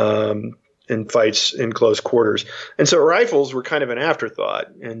and fights in close quarters. And so rifles were kind of an afterthought,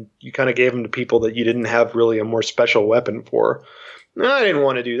 and you kind of gave them to people that you didn't have really a more special weapon for. No, I didn't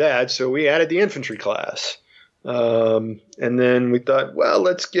want to do that, so we added the infantry class. And then we thought, well,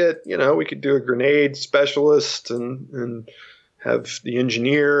 let's get, we could do a grenade specialist and have the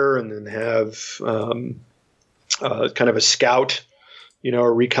engineer, and then have kind of a scout,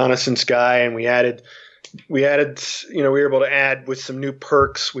 a reconnaissance guy, and we were able to add with some new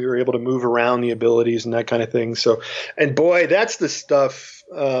perks. We were able to move around the abilities and that kind of thing. So, and boy, that's the stuff,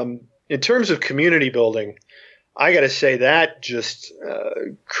 in terms of community building, I got to say that just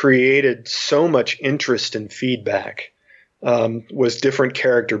created so much interest and feedback, was different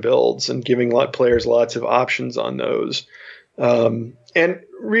character builds and giving players lots of options on those. And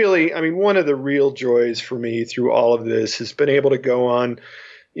really, I mean, one of the real joys for me through all of this has been able to go on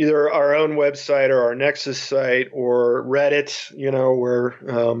either our own website or our Nexus site or Reddit, where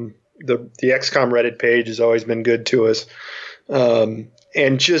the XCOM Reddit page has always been good to us,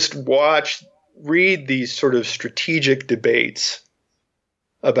 and just read these sort of strategic debates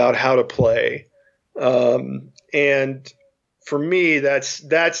about how to play. And for me, that's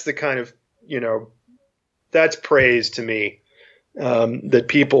the kind of, that's praise to me. That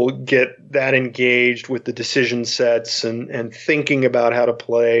people get that engaged with the decision sets and thinking about how to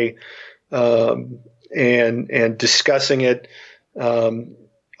play, and discussing it,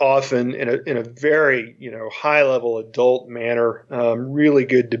 often in a very, high level adult manner, really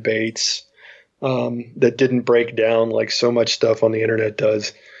good debates, that didn't break down like so much stuff on the internet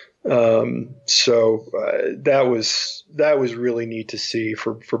does. That was really neat to see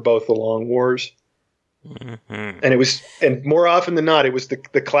for both the Long Wars. Mm-hmm. And more often than not, it was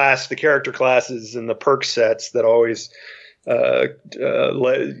the character classes and the perk sets that always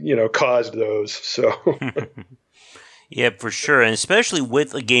caused those. So Yeah, for sure, and especially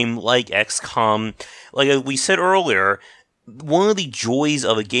with a game like XCOM, like we said earlier, one of the joys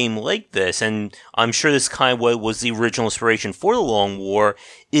of a game like this, and I'm sure this kind of what was the original inspiration for the Long War,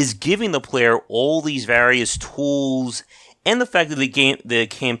 is giving the player all these various tools and the fact that the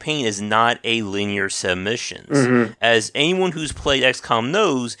campaign is not a linear set of missions. Mm-hmm. As anyone who's played XCOM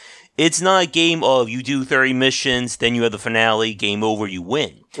knows, it's not a game of you do 30 missions, then you have the finale, game over, you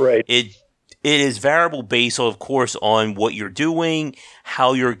win. Right. It is variable based, of course, on what you're doing,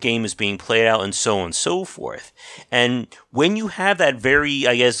 how your game is being played out, and so on and so forth. And when you have that very,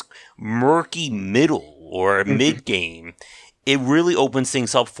 I guess, murky middle or mid-game, it really opens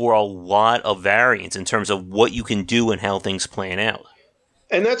things up for a lot of variance in terms of what you can do and how things plan out.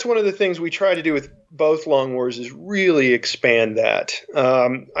 And that's one of the things we try to do with both Long Wars is really expand that.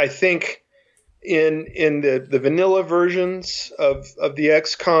 I think in the vanilla versions of the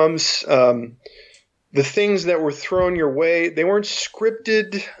XCOMs, the things that were thrown your way, they weren't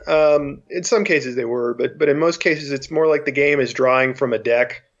scripted. In some cases they were, but in most cases it's more like the game is drawing from a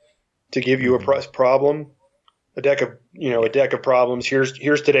deck to give you a problem. A deck of problems.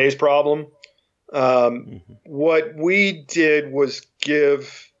 Here's today's problem. What we did was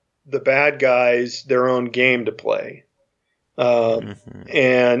give the bad guys their own game to play.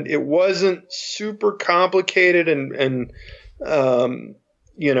 And it wasn't super complicated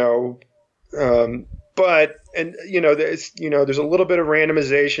but there's a little bit of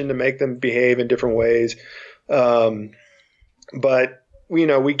randomization to make them behave in different ways. But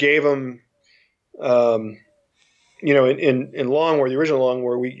we gave them, in Long War, the original Long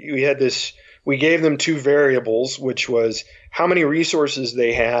War, we had this. We gave them two variables, which was how many resources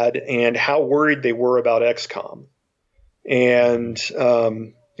they had and how worried they were about XCOM. And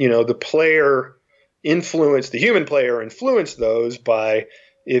the human player influenced those by,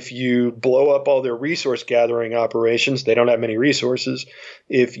 if you blow up all their resource gathering operations, they don't have many resources.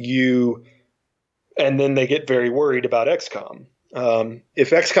 And then they get very worried about XCOM. If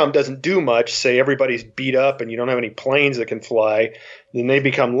XCOM doesn't do much, say everybody's beat up and you don't have any planes that can fly, then they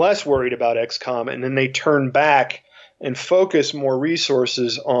become less worried about XCOM, and then they turn back and focus more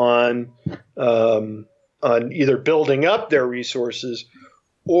resources on either building up their resources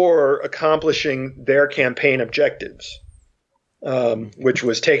or accomplishing their campaign objectives, which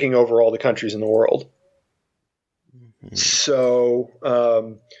was taking over all the countries in the world. So,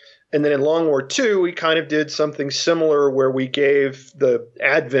 and then in Long War II, we kind of did something similar where we gave the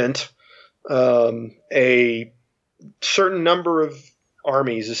Advent a certain number of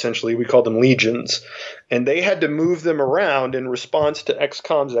armies, essentially. We called them legions. And they had to move them around in response to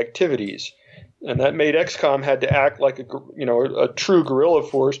XCOM's activities. And that made XCOM had to act like a true guerrilla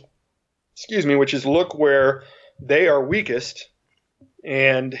force, which is look where they are weakest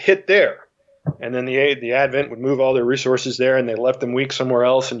and hit there. And then the Advent would move all their resources there, and they left them weak somewhere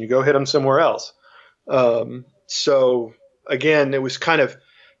else, and you go hit them somewhere else. So again, it was kind of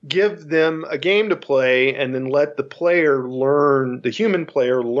give them a game to play, and then let the human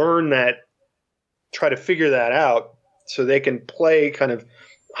player learn that, try to figure that out, so they can play kind of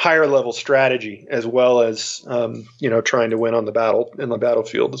higher level strategy as well as trying to win in the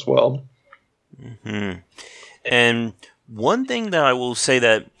battlefield as well. Mm-hmm. And one thing that I will say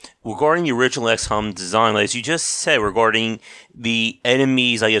that regarding the original XCOM design, as you just said, regarding the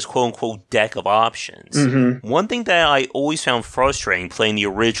enemies, I guess, quote-unquote, deck of options, one thing that I always found frustrating playing the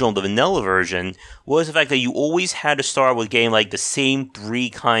original, the vanilla version, was the fact that you always had to start with getting like the same three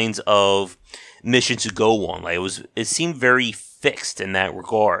kinds of missions to go on. Like it seemed very fixed in that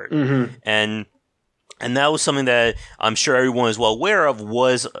regard. And that was something that I'm sure everyone is well aware of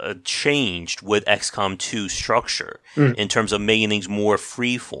was changed with XCOM 2 structure in terms of making things more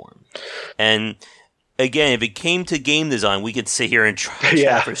freeform. And again, if it came to game design, we could sit here and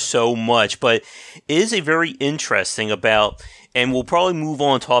chat for so much, but it is a very interesting about, and we'll probably move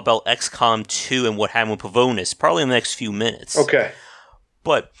on and talk about XCOM 2 and what happened with Pavonis probably in the next few minutes. Okay.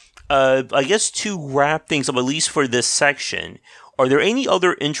 But I guess to wrap things up, at least for this section, are there any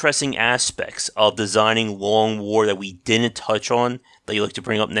other interesting aspects of designing Long War that we didn't touch on that you'd like to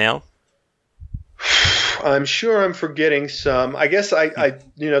bring up now? I'm sure I'm forgetting some. I guess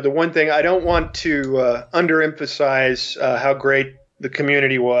the one thing, I don't want to underemphasize how great the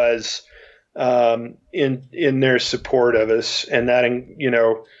community was in their support of us, and that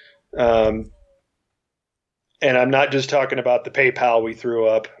and I'm not just talking about the PayPal we threw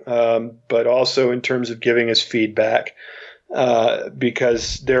up, but also in terms of giving us feedback,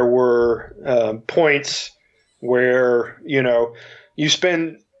 because there were points where you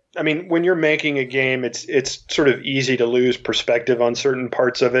spend. I mean, when you're making a game, it's sort of easy to lose perspective on certain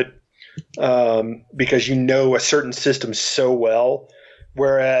parts of it, because you know a certain system so well.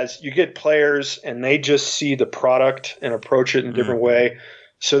 Whereas you get players and they just see the product and approach it in a different way.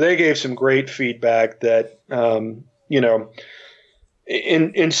 So they gave some great feedback that,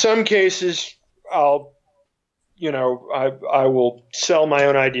 in some cases, I will sell my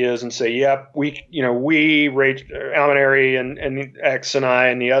own ideas and say, yep, Almanary and X and I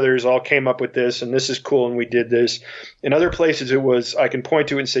and the others all came up with this, and this is cool, and we did this. In other places, I can point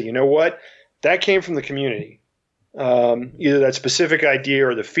to it and say, you know what, that came from the community. Either that specific idea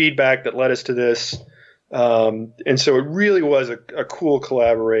or the feedback that led us to this. And so it really was a cool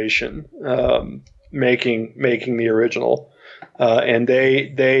collaboration, making the original. And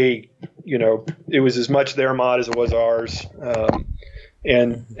they, it was as much their mod as it was ours.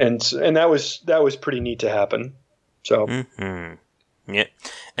 And that was pretty neat to happen. So. Mm-hmm. Yeah.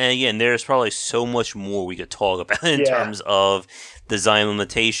 And again, there's probably so much more we could talk about in terms of design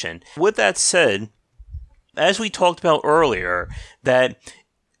limitation. With that said, as we talked about earlier, that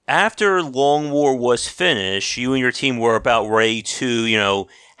after Long War was finished, you and your team were about ready to,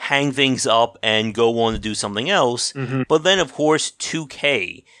 hang things up and go on to do something else. Mm-hmm. But then, of course,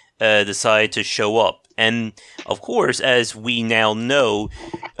 2K decided to show up. And, of course, as we now know,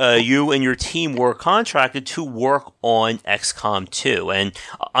 you and your team were contracted to work on XCOM 2. And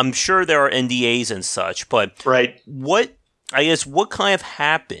I'm sure there are NDAs and such, but right. What kind of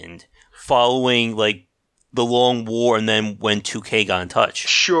happened following, the Long War and then when 2K got in touch?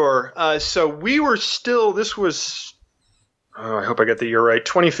 Sure. So we were still, this was, I hope I got the year right,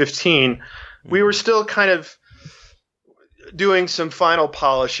 2015. Mm-hmm. We were still kind of doing some final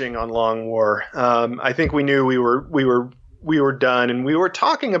polishing on Long War. I think we knew we were done, and we were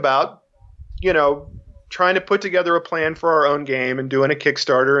talking about, trying to put together a plan for our own game and doing a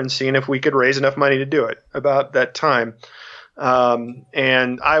Kickstarter and seeing if we could raise enough money to do it about that time.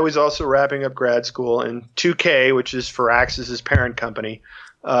 And I was also wrapping up grad school, and 2K, which is Firaxis' parent company,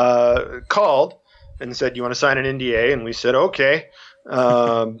 called and said, "You want to sign an NDA?" And we said, "Okay."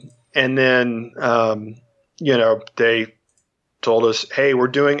 And then, they told us, "Hey, we're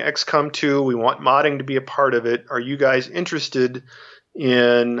doing XCOM 2. We want modding to be a part of it. Are you guys interested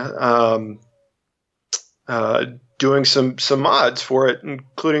in doing some mods for it,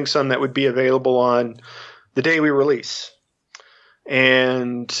 including some that would be available on the day we release?"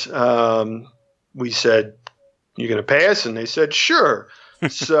 And we said, "You going to pay us?" And they said, "Sure."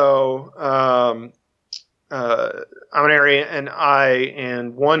 So Almanary and I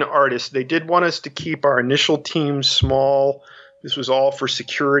and one artist, they did want us to keep our initial team small. This was all for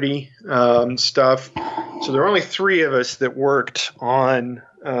security stuff. So there were only 3 of us that worked on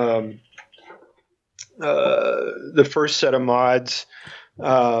the first set of mods.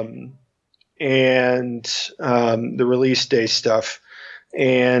 And the release day stuff,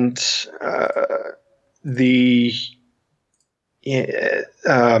 and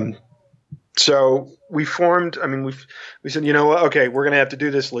so we formed. I mean, we said, you know what? Okay, we're gonna have to do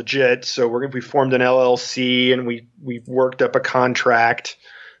this legit. So we formed an LLC, and we worked up a contract,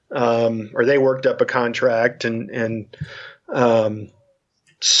 or they worked up a contract, and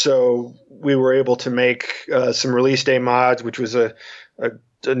so we were able to make some release day mods, which was a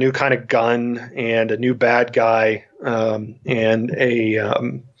new kind of gun and a new bad guy, and a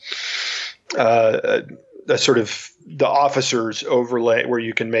sort of the officers overlay where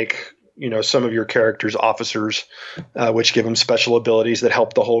you can make, some of your characters officers, which give them special abilities that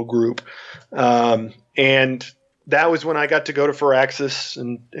help the whole group. And that was when I got to go to Firaxis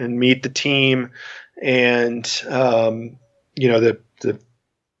and meet the team, and,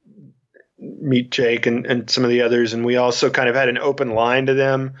 meet Jake and some of the others. And we also kind of had an open line to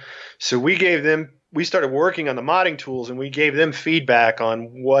them. So we started working on the modding tools, and we gave them feedback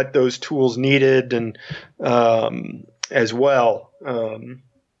on what those tools needed, and as well.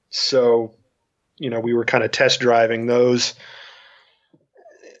 So, we were kind of test driving those.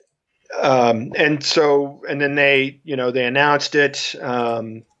 And then they announced it.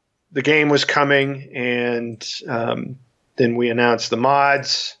 The game was coming, and then we announced the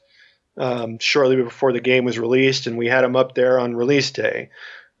mods shortly before the game was released, and we had them up there on release day,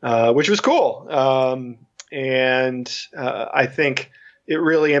 which was cool. And I think it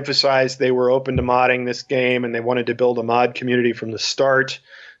really emphasized they were open to modding this game, and they wanted to build a mod community from the start.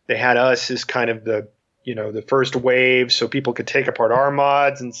 They had us as kind of the the first wave so people could take apart our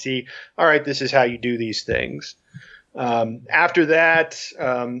mods and see, all right, this is how you do these things. After that,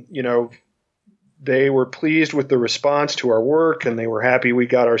 they were pleased with the response to our work, and they were happy we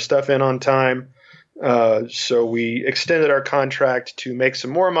got our stuff in on time. So we extended our contract to make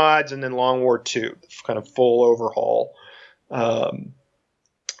some more mods, and then Long War 2, kind of full overhaul,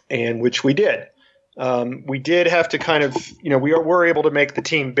 and which we did. We did have to kind of, we were able to make the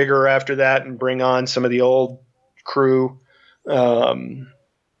team bigger after that and bring on some of the old crew from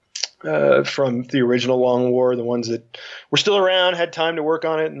the original Long War, the ones that were still around, had time to work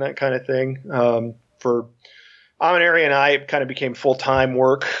on it and that kind of thing. For Amaneri and I, it kind of became full-time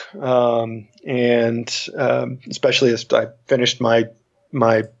work, and especially as I finished my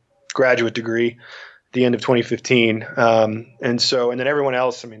graduate degree at the end of 2015. And then everyone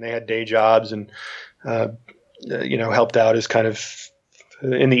else, they had day jobs and, helped out as kind of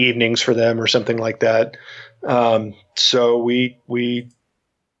in the evenings for them or something like that. So we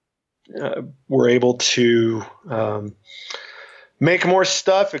were able to make more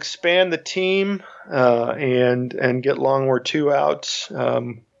stuff, expand the team, and get Long War 2 out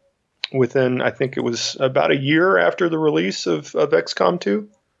within, I think it was about a year after the release of XCOM 2.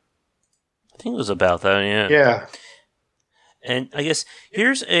 I think it was about that, yeah. Yeah. And I guess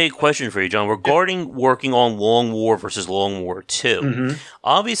here's a question for you, John, regarding working on Long War versus Long War 2. Mm-hmm.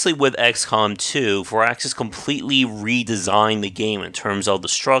 Obviously, with XCOM 2, Firaxis completely redesigned the game in terms of the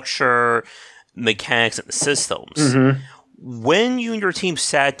structure, mechanics, and the systems. Mm-hmm. When you and your team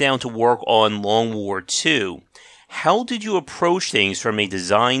sat down to work on Long War 2, how did you approach things from a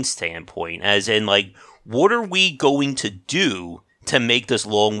design standpoint? As in, what are we going to do to make this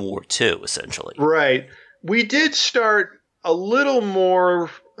Long War 2, essentially? Right. We did start a little more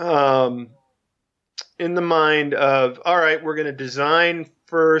in the mind of, all right, we're going to design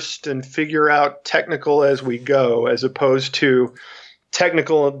first and figure out technical as we go, as opposed to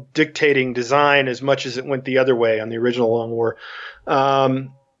technical dictating design as much as it went the other way on the original Long War.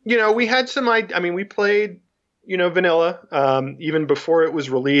 We had some, we played, vanilla, even before it was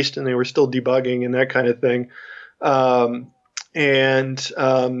released, and they were still debugging and that kind of thing.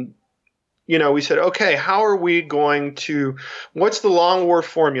 We said, okay, what's the Long War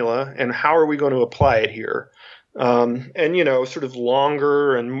formula and how are we going to apply it here? Sort of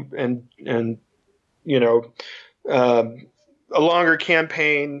longer and a longer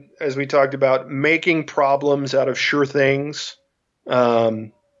campaign, as we talked about, making problems out of sure things,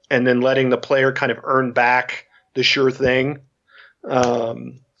 and then letting the player kind of earn back the sure thing,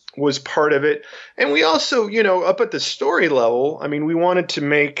 was part of it. And we also, up at the story level, we wanted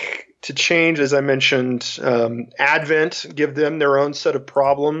to change, as I mentioned, Advent, give them their own set of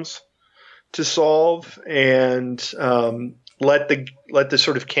problems to solve, and let the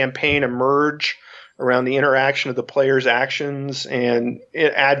sort of campaign emerge around the interaction of the player's actions and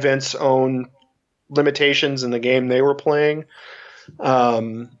Advent's own limitations in the game they were playing.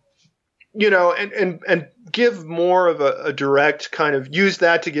 And give more of a direct kind of, use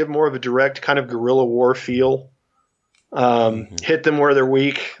that to give more of a direct kind of guerrilla war feel. Hit them where they're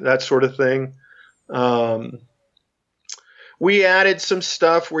weak, that sort of thing. We added some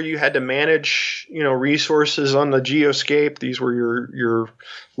stuff where you had to manage, resources on the Geoscape. These were your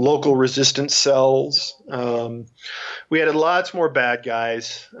local resistance cells. We added lots more bad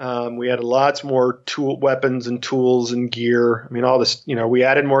guys. We added lots more weapons and tools and gear. All this, we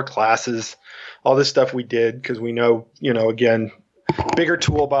added more classes. All this stuff we did because we know, again, bigger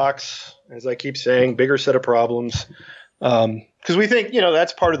toolbox, as I keep saying, bigger set of problems. Because we think,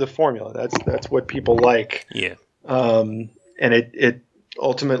 that's part of the formula. That's what people like. Yeah. And it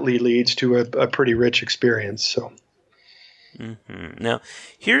ultimately leads to a pretty rich experience. So. Mm-hmm. Now,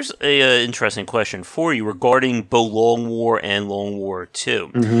 here's a interesting question for you regarding both Long War and Long War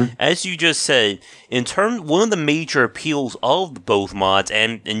 2. Mm-hmm. As you just said, one of the major appeals of both mods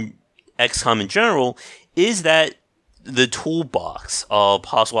and XCOM in general is that the toolbox of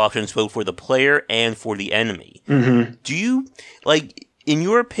possible options both for the player and for the enemy. Mm-hmm. Do you, in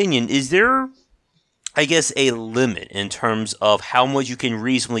your opinion, is there, I guess, a limit in terms of how much you can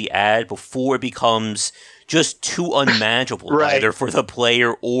reasonably add before it becomes just too unmanageable, right, either for the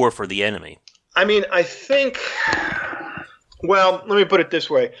player or for the enemy? I think, well, let me put it this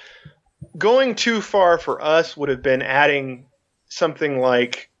way. Going too far for us would have been adding something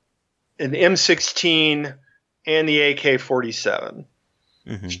like an M16 and the AK-47.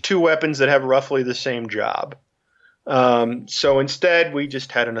 Mm-hmm. Two weapons that have roughly the same job. So instead, we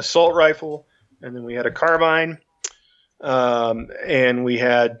just had an assault rifle, and then we had a carbine, and we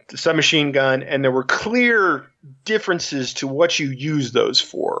had the submachine gun, and there were clear differences to what you use those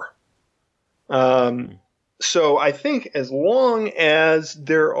for. So I think as long as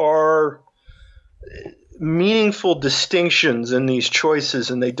there are meaningful distinctions in these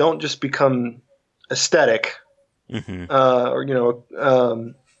choices and they don't just become aesthetic, then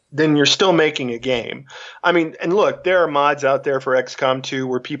you're still making a game. I mean, and look, there are mods out there for XCOM 2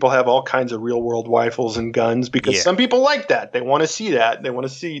 where people have all kinds of real world rifles and guns because some people like that. They want to see that. They want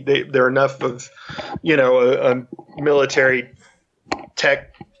to see they're enough of, a military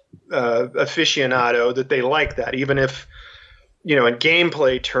tech aficionado that they like that, even if, in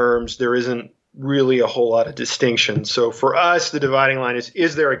gameplay terms, there isn't really a whole lot of distinction. So for us, the dividing line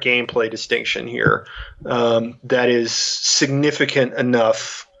is there a gameplay distinction here that is significant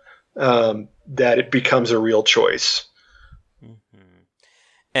enough that it becomes a real choice?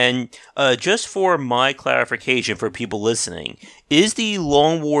 And just for my clarification for people listening, is the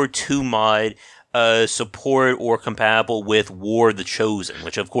Long War 2 mod support or compatible with War of the Chosen,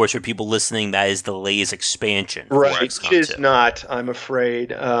 which of course for people listening, that is the latest expansion for XCOM 2. It is not, I'm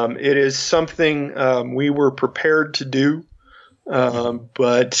afraid. It is something we were prepared to do,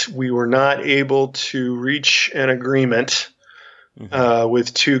 but we were not able to reach an agreement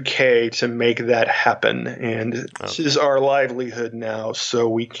with 2K to make that happen. And this is our livelihood now, so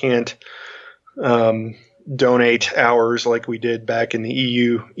we can't donate hours like we did back in the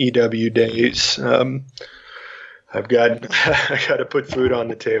EW days. I got to put food on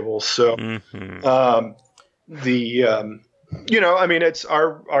the table. So, it's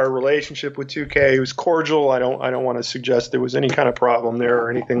our relationship with 2K was cordial. I don't want to suggest there was any kind of problem there or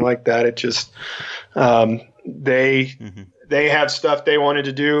anything like that. It just, they have stuff they wanted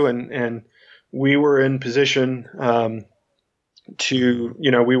to do, and we were in position, to,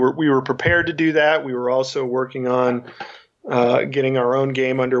 we were prepared to do that. We were also working on getting our own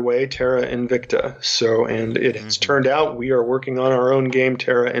game underway, Terra Invicta. So, and it has turned out we are working on our own game,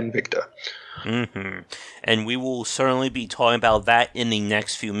 Terra Invicta. And we will certainly be talking about that in the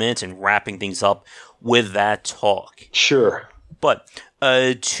next few minutes and wrapping things up with that talk. Sure. But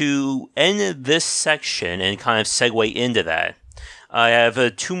to end this section and kind of segue into that, I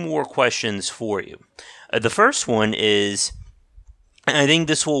have two more questions for you. The first one is, and I think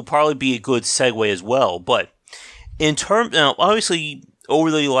this will probably be a good segue as well, but in terms, now obviously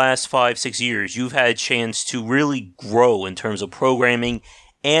over the last 5-6 years, you've had a chance to really grow in terms of programming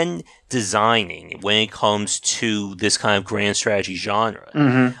and designing when it comes to this kind of grand strategy genre.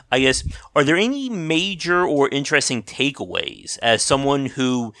 I guess, are there any major or interesting takeaways as someone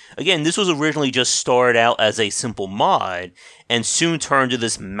who, again, this was originally just started out as a simple mod and soon turned to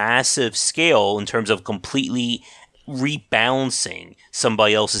this massive scale in terms of completely rebalancing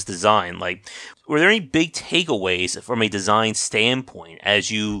somebody else's design? Like, were there any big takeaways from a design standpoint as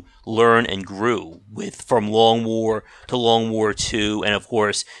you learn and grew from Long War to Long War 2 and of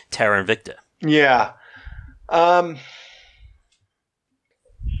course Terra Invicta? Yeah. I'll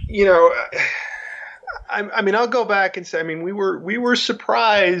go back and say, we were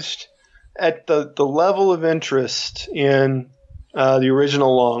surprised at the level of interest in the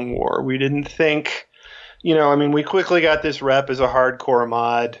original Long War. We didn't think, we quickly got this rep as a hardcore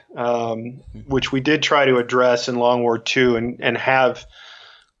mod, which we did try to address in Long War 2 and have,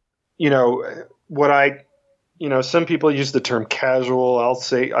 some people use the term casual, I'll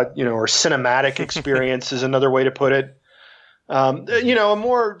say, or cinematic experience is another way to put it.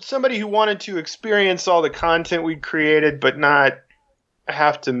 Somebody who wanted to experience all the content we created, but not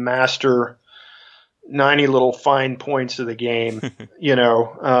have to master 90 little fine points of the game.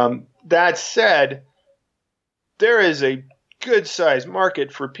 That said, there is a good sized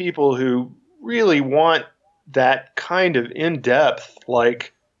market for people who really want that kind of in-depth,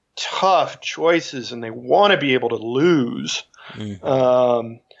 like tough choices, and they want to be able to lose.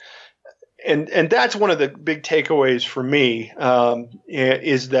 And that's one of the big takeaways for me,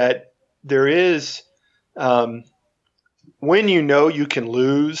 is that there is, when you can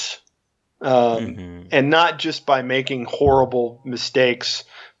lose, and not just by making horrible mistakes,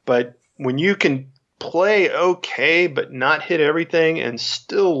 but when you can play okay but not hit everything and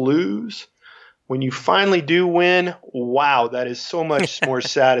still lose, when you finally do win, wow, that is so much more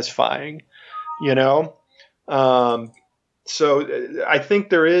satisfying, So I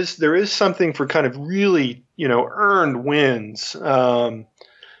think there is something for kind of really, earned wins, and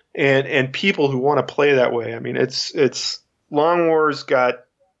people who want to play that way. It's Long War's got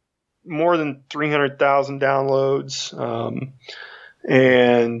more than 300,000 downloads,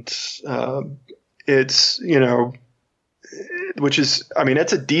 and it's, which is,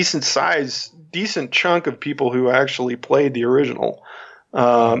 that's a decent chunk of people who actually played the original, who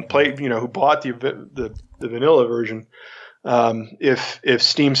bought the vanilla version. if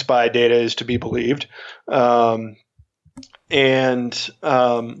Steam Spy data is to be believed. So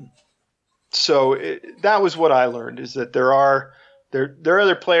that was what I learned, is that there are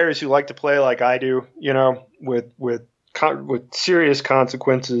other players who like to play like I do, with serious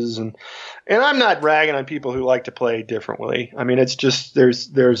consequences, and I'm not ragging on people who like to play differently. I mean, it's just there's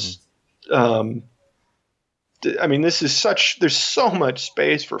there's so much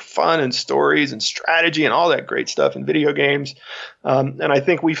space for fun and stories and strategy and all that great stuff in video games. And I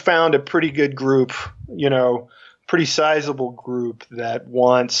think we found a pretty good group, pretty sizable group that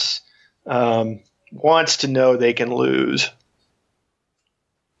wants to know they can lose.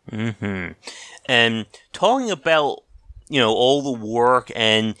 Mm-hmm. And talking about, all the work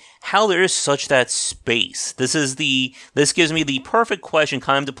and how there is such that space. This gives me the perfect question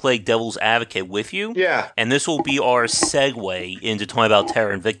kind of to play devil's advocate with you. Yeah. And this will be our segue into talking about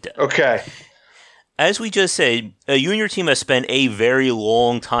Terra Invicta. Okay. As we just said, you and your team have spent a very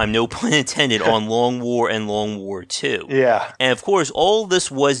long time, no pun intended, on Long War and Long War 2. Yeah. And of course, all this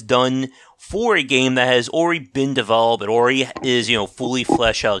was done for a game that has already been developed, it already is, fully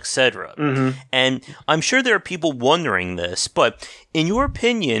fleshed out, etc. Mm-hmm. And I'm sure there are people wondering this, but in your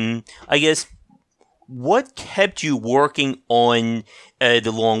opinion, I guess, what kept you working on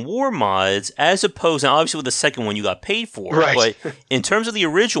the Long War mods as opposed, and obviously with the second one you got paid for, right. But in terms of the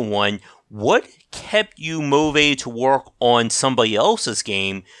original one, what kept you motivated to work on somebody else's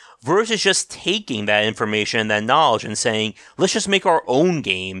game versus just taking that information and that knowledge and saying, let's just make our own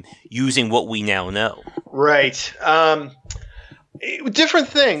game using what we now know? Right. Different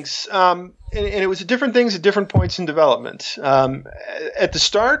things. And it was different things at different points in development. At the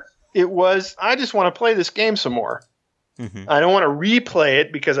start, it was, I just want to play this game some more. Mm-hmm. I don't want to replay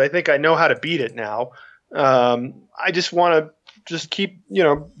it because I think I know how to beat it now. I just want to just keep,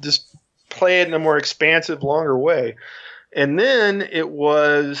 just play it in a more expansive, longer way. And then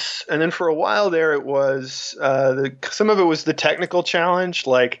for a while there, it was, some of it was the technical challenge,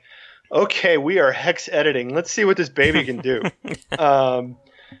 like, okay, we are hex editing. Let's see what this baby can do. And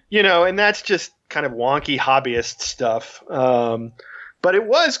that's just kind of wonky hobbyist stuff. But it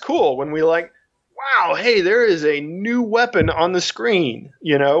was cool when we wow, hey, there is a new weapon on the screen.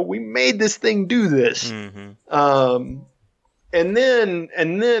 We made this thing do this. Mm-hmm. And then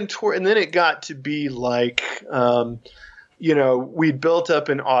it got to be like, we built up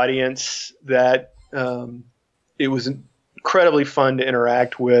an audience that it was incredibly fun to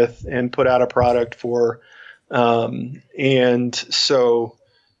interact with and put out a product for. And so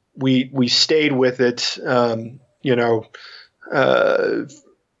we stayed with it,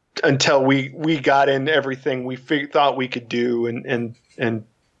 until we got in everything we thought we could do and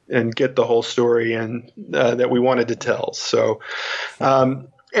get the whole story and that we wanted to tell. So,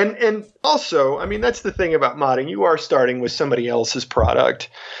 and also, I mean, that's the thing about modding. You are starting with somebody else's product,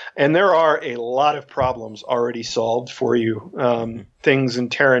 and there are a lot of problems already solved for you. Things in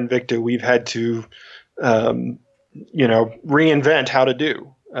Terra Invicta we've had to, reinvent how to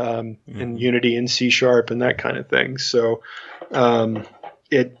do in Unity and C# and that kind of thing. So,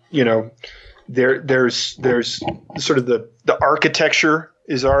 there's sort of the architecture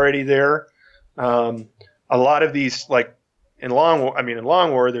is already there. A lot of these, like in Long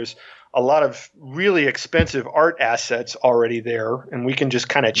War, there's a lot of really expensive art assets already there, and we can just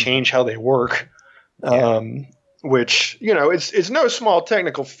kind of change how they work. Which, it's no small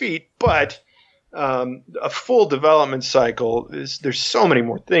technical feat, but a full development cycle there's so many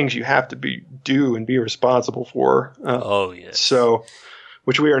more things you have to do and be responsible for. So,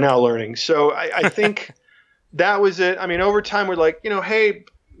 which we are now learning. So I think that was it. I mean, over time we're like, hey,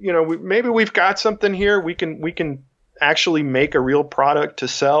 maybe we've got something here. We can actually make a real product to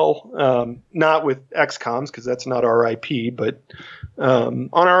sell, not with XComs because that's not our IP, but on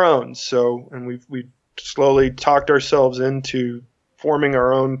our own. So, and we slowly talked ourselves into forming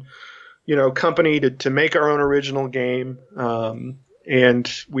our own, company to make our own original game.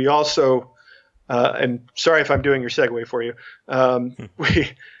 And we also, and sorry if I'm doing your segue for you.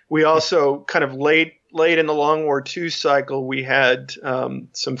 We also kind of late in the Long War II cycle, we had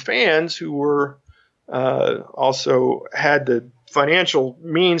some fans who were also had the financial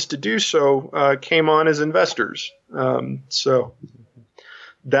means to do so, came on as investors. So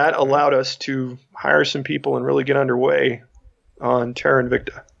that allowed us to hire some people and really get underway on Terra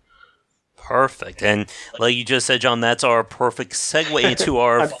Invicta. Perfect. And like you just said, John, that's our perfect segue into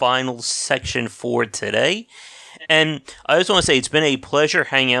our final section for today. And I just want to say it's been a pleasure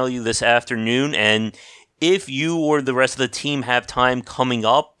hanging out with you this afternoon. And if you or the rest of the team have time coming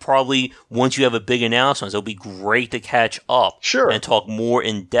up, probably once you have a big announcement, it'll be great to catch up and talk more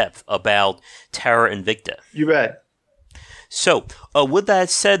in depth about Terra Invicta. You bet. So, with that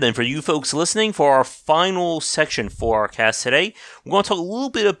said, then, for you folks listening, for our final section for our cast today, we're going to talk a little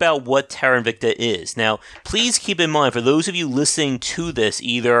bit about what Terra Invicta is. Now, please keep in mind, for those of you listening to this,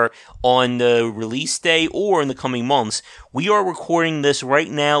 either on the release day or in the coming months, we are recording this right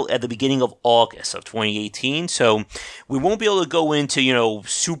now at the beginning of August of 2018, so we won't be able to go into,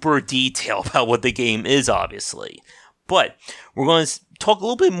 super detail about what the game is, obviously. But we're going to talk a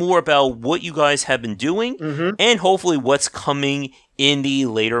little bit more about what you guys have been doing and hopefully what's coming in the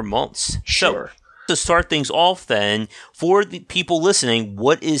later months. Sure. So, to start things off then, for the people listening,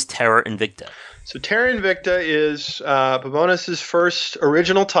 what is Terra Invicta? So Terra Invicta is Pabonis' first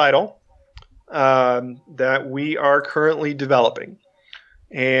original title that we are currently developing.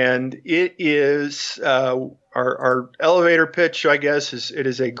 And it is, our elevator pitch, I guess, is it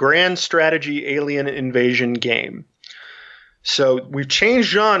is a grand strategy alien invasion game. So we've changed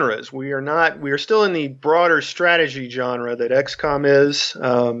genres. We are still in the broader strategy genre that XCOM is,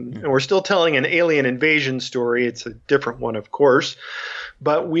 and we're still telling an alien invasion story. It's a different one, of course,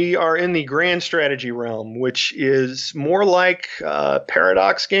 but we are in the grand strategy realm, which is more like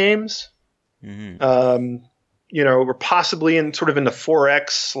Paradox games. We're possibly in the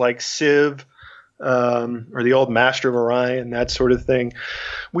 4X, like Civ, or the old Master of Orion, that sort of thing.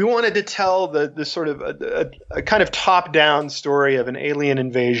 We wanted to tell the sort of a kind of top-down story of an alien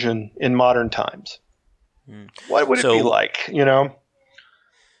invasion in modern times. What would it be like,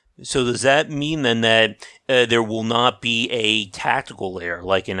 So does that mean then that there will not be a tactical layer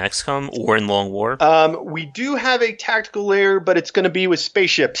like in XCOM or in Long War? We do have a tactical layer, but it's going to be with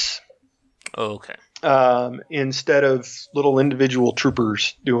spaceships. Oh, okay. Instead of little individual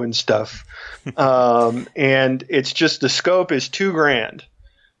troopers doing stuff. And it's just the scope is too grand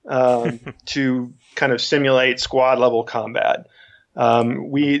to kind of simulate squad level combat.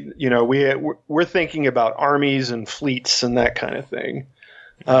 We're thinking about armies and fleets and that kind of thing.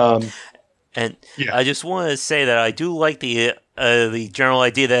 And yeah. I just want to say that I do like the general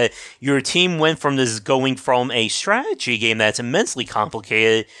idea that your team went from going from a strategy game that's immensely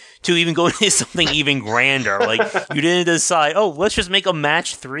complicated to even going into something even grander. Like, you didn't decide, let's just make a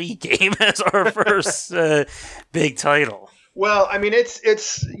match 3 game as our first big title. Well, I mean, it's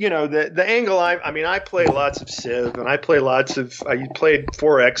the angle. I play lots of Civ, and I played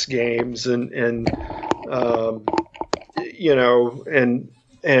 4X games,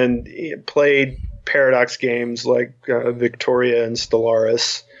 and played Paradox games like Victoria and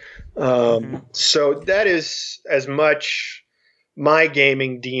Stellaris. So that is as much my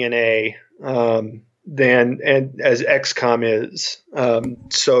gaming DNA as XCOM is.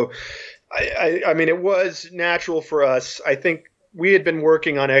 So I mean, it was natural for us. I think we had been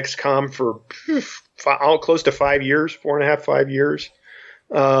working on XCOM for close to 5 years, 4.5, 5 years.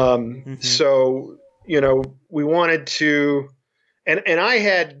 So, we wanted to, and I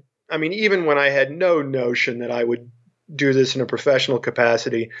had, even when I had no notion that I would do this in a professional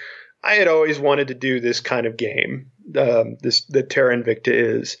capacity, I had always wanted to do this kind of game. That Terra Invicta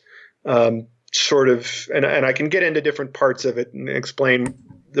is sort of, and I can get into different parts of it and explain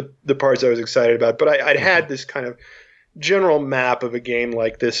the parts I was excited about. But I'd had this kind of general map of a game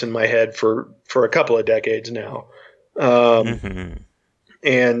like this in my head for a couple of decades now.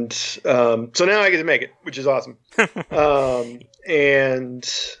 And so now I get to make it, which is awesome.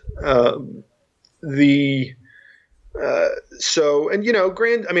 It's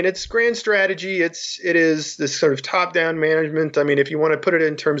grand strategy. It is this sort of top-down management. I mean, if you want to put it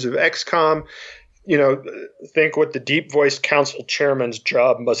in terms of XCOM, think what the deep voice council chairman's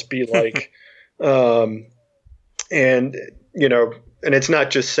job must be like. And it's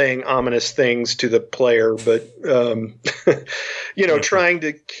not just saying ominous things to the player, but, trying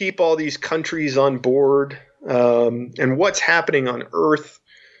to keep all these countries on board, and what's happening on Earth,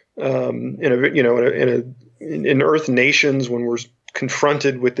 in Earth nations when we're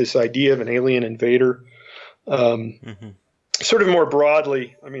confronted with this idea of an alien invader. Sort of more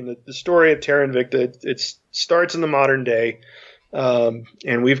broadly, the story of Terra Invicta, it starts in the modern day,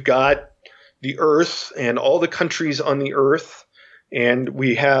 and we've got the Earth and all the countries on the Earth, and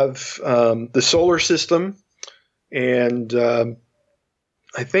we have the solar system, and I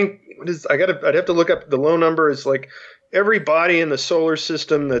think I'd have to look up the low number. Is like every body in the solar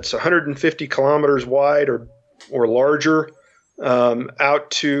system that's 150 kilometers wide or larger, out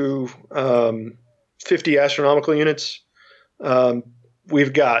to 50 astronomical units.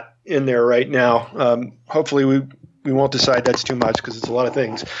 We've got in there right now. Hopefully we won't decide that's too much because it's a lot of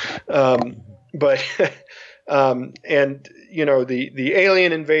things. But the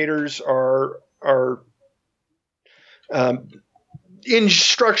alien invaders are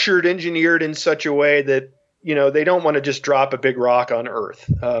engineered in such a way that they don't want to just drop a big rock on Earth.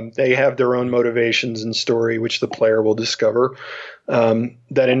 They have their own motivations and story, which the player will discover,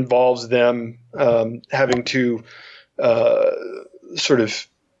 that involves them having to sort of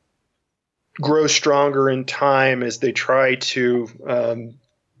grow stronger in time as they try to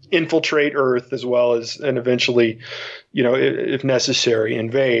infiltrate Earth as well as, and eventually, if necessary,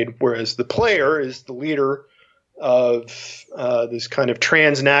 invade. Whereas the player is the leader of this kind of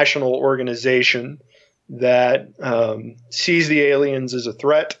transnational organization that sees the aliens as a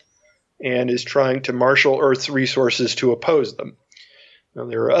threat and is trying to marshal Earth's resources to oppose them. Now,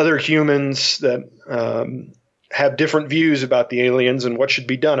 there are other humans that have different views about the aliens and what should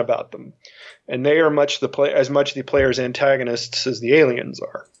be done about them, and they are as much the player's antagonists as the aliens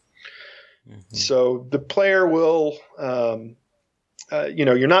are. Mm-hmm. So the player will,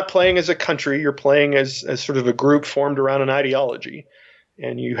 you're not playing as a country, you're playing as sort of a group formed around an ideology,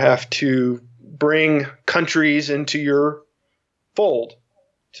 and you have to bring countries into your fold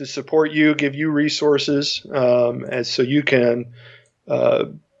to support you, give you resources, so you can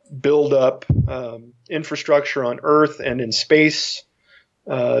build up infrastructure on Earth and in space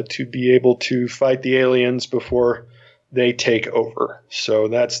to be able to fight the aliens before they take over. So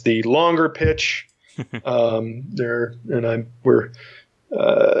that's the longer pitch. It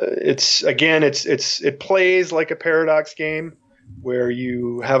plays like a Paradox game where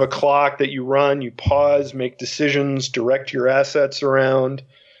you have a clock that you run, you pause, make decisions, direct your assets around,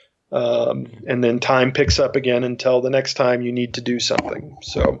 and then time picks up again until the next time you need to do something.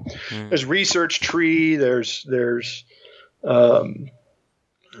 So there's research tree, there's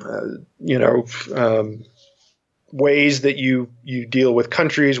ways that you deal with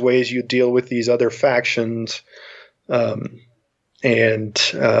countries, ways you deal with these other factions, and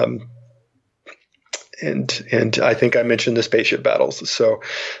I think I mentioned the spaceship battles. So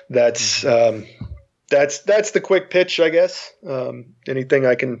that's the quick pitch, I guess. Any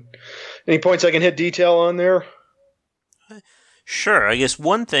points I can hit detail on there? Sure. I guess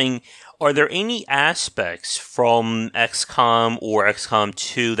one thing, are there any aspects from XCOM or XCOM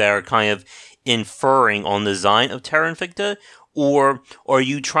 2 that are kind of inferring on the design of Terra Invicta? Or are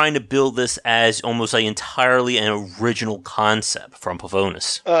you trying to build this as almost like entirely an original concept from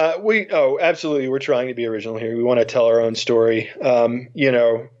Pavonis? Absolutely. We're trying to be original here. We want to tell our own story. And we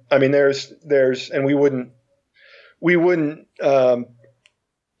wouldn't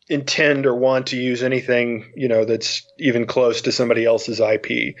intend or want to use anything, that's even close to somebody else's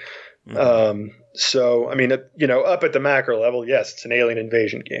IP. Mm-hmm. Up at the macro level, yes, it's an alien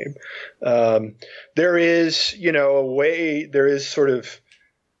invasion game. There is, a way, there is sort of,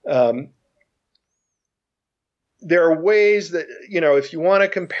 there are ways that, if you want to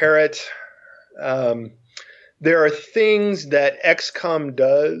compare it, there are things that XCOM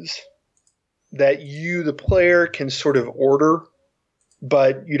does that you, the player, can sort of order,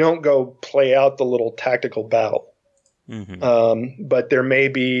 but you don't go play out the little tactical battle. Mm-hmm. But there may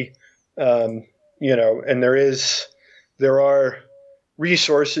be, and there are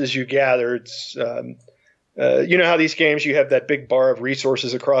resources you gather. It's, how these games, you have that big bar of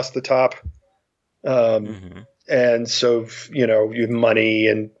resources across the top. Mm-hmm. And so, you have money,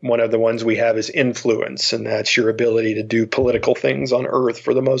 and one of the ones we have is influence, and that's your ability to do political things on Earth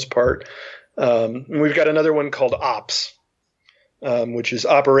for the most part. And we've got another one called Ops, which is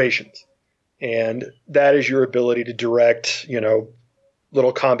operations. And that is your ability to direct,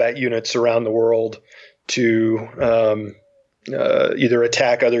 little combat units around the world to either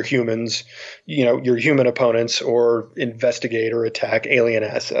attack other humans, your human opponents, or investigate or attack alien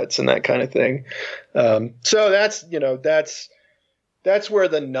assets and that kind of thing. So that's where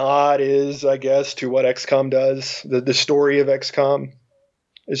the nod is, I guess, to what XCOM does. The story of XCOM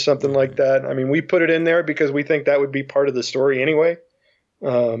is something like that. I mean, we put it in there because we think that would be part of the story anyway,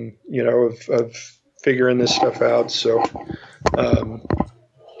 of figuring this stuff out. So,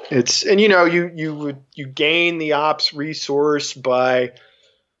 you gain the ops resource by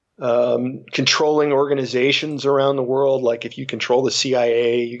controlling organizations around the world. Like if you control the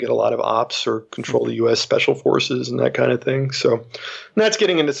CIA, you get a lot of ops, or control the U.S. Special Forces and that kind of thing. So that's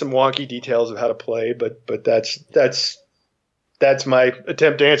getting into some wonky details of how to play, but that's my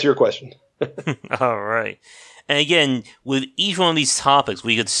attempt to answer your question. All right. And again, with each one of these topics,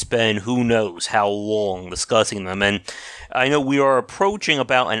 we could spend who knows how long discussing them. And I know we are approaching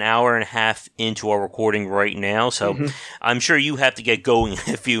about an hour and a half into our recording right now, so I'm sure you have to get going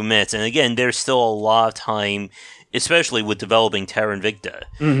in a few minutes. And again, there's still a lot of time especially with developing Terra Invicta.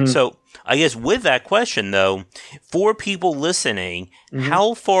 Mm-hmm. So I guess with that question, though, for people listening,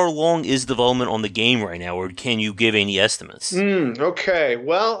 how far along is development on the game right now, or can you give any estimates? Okay.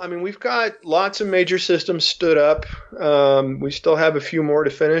 Well, I mean, we've got lots of major systems stood up. We still have a few more to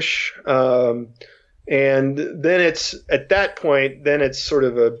finish. And then it's at that point, then it's sort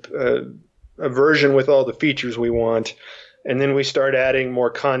of a version with all the features we want. And then we start adding more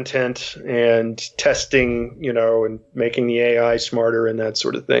content and testing, and making the AI smarter and that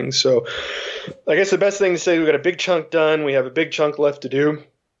sort of thing. So I guess the best thing to say, we've got a big chunk done. We have a big chunk left to do.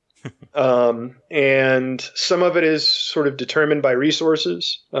 And some of it is sort of determined by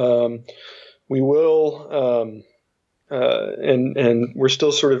resources. We will, and we're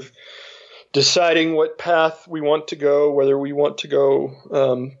still sort of deciding what path we want to go, whether we want to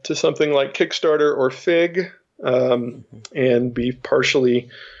go to something like Kickstarter or Fig. And be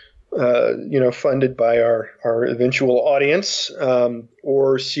partially, funded by our eventual audience,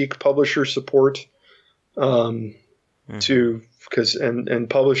 or seek publisher support, because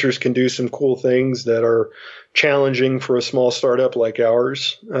publishers can do some cool things that are challenging for a small startup like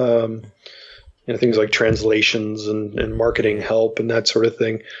ours. Things like translations and marketing help and that sort of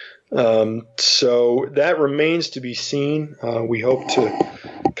thing. So that remains to be seen. We hope to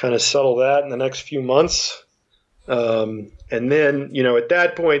kind of settle that in the next few months. And then, at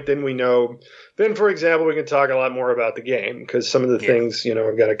that point, then we know, then, for example, we can talk a lot more about the game, because some of the things,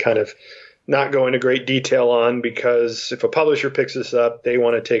 I've got to kind of not go into great detail on, because if a publisher picks this up, they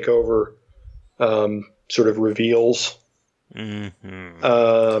want to take over, sort of reveals. And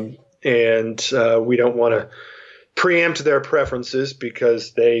we don't want to preempt their preferences,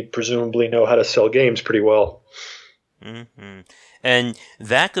 because they presumably know how to sell games pretty well. And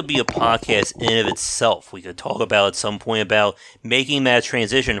that could be a podcast in and of itself. We could talk about at some point about making that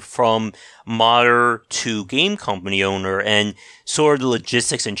transition from modder to game company owner and sort of the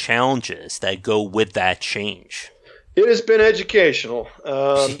logistics and challenges that go with that change. It has been educational.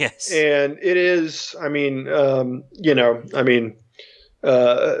 Yes. And it is,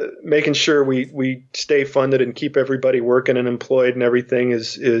 making sure we stay funded and keep everybody working and employed and everything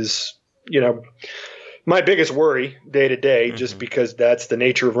is my biggest worry day to day, just because that's the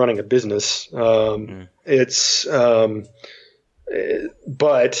nature of running a business. It's,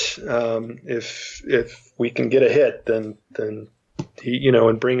 but if we can get a hit, then and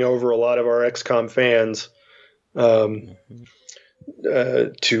bring over a lot of our XCOM fans, to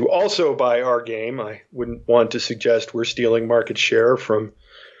also buy our game. I wouldn't want to suggest we're stealing market share from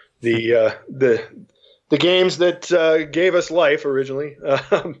the games that gave us life originally.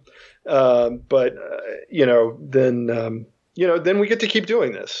 Then we get to keep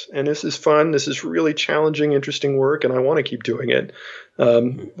doing this, and this is fun. This is really challenging, interesting work, and I want to keep doing it.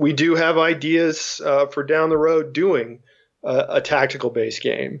 We do have ideas for down the road doing a tactical-based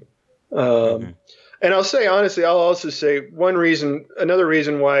game. And I'll say, honestly, I'll also say another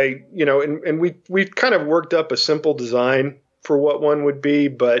reason why, and we've kind of worked up a simple design for what one would be,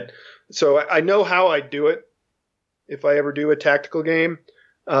 but so I know how I do it if I ever do a tactical game.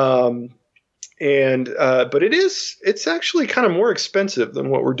 But it's actually kind of more expensive than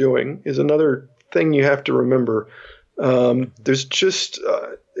what we're doing, is another thing you have to remember. There's just,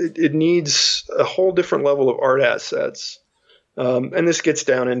 it needs a whole different level of art assets. And this gets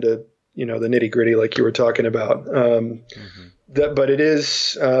down into, the nitty gritty, like you were talking about. But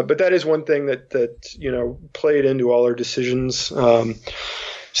that is one thing that played into all our decisions.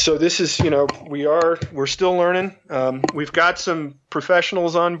 So this is, we're still learning. We've got some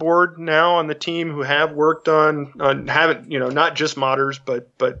professionals on board now on the team who have worked on haven't, not just modders,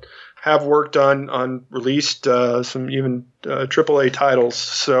 but have worked on released some even AAA titles.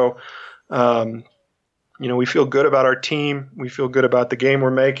 So, we feel good about our team. We feel good about the game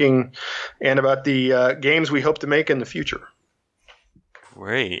we're making and about the games we hope to make in the future.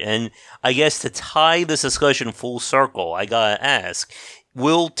 Great. And I guess to tie this discussion full circle, I got to ask,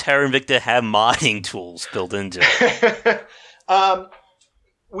 will Terra Invicta have modding tools built into it?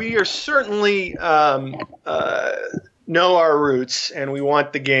 We are certainly know our roots, and we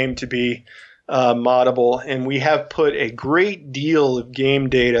want the game to be moddable. And we have put a great deal of game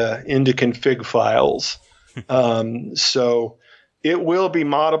data into config files. So it will be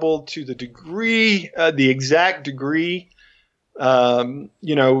moddable to the degree, the exact degree. We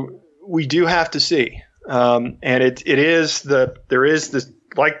do have to see. And there's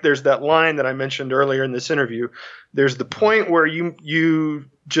that line that I mentioned earlier in this interview. There's the point where you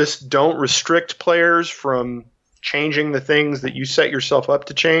just don't restrict players from changing the things that you set yourself up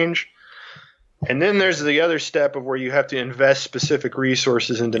to change. And then there's the other step of where you have to invest specific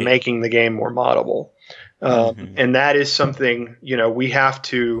resources into making the game more moddable. And that is something, we have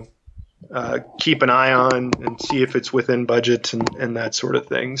to keep an eye on and see if it's within budget and that sort of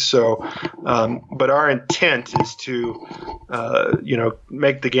thing. So, but our intent is to,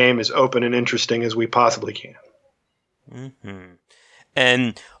 make the game as open and interesting as we possibly can. Mm-hmm.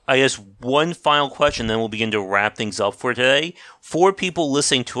 And I guess one final question, then we'll begin to wrap things up for today. For people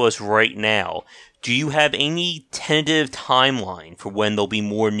listening to us right now, do you have any tentative timeline for when there'll be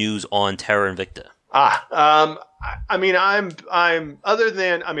more news on Terra Invicta? I'm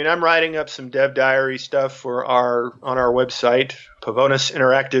writing up some dev diary stuff on our website,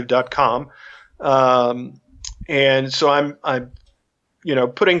 pavonusinteractive.com. And so I'm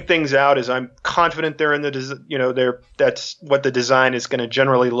putting things out as I'm confident they're in that's what the design is going to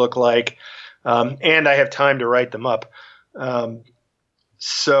generally look like. And I have time to write them up.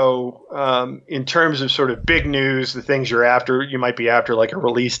 So in terms of sort of big news, the things you might be after like a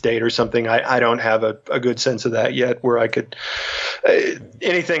release date or something, I don't have a good sense of that yet, where I could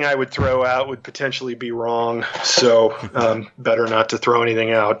anything I would throw out would potentially be wrong. So better not to throw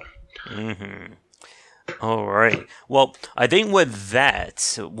anything out. Mm-hmm. All right. Well, I think with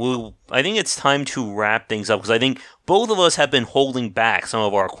that, I think it's time to wrap things up, because I think both of us have been holding back some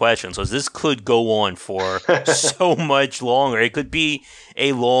of our questions, so this could go on for so much longer. It could be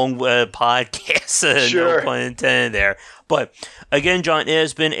a long podcast, Sure. No pun intended there. But again, John, it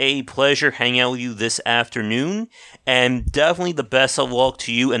has been a pleasure hanging out with you this afternoon, and definitely the best of luck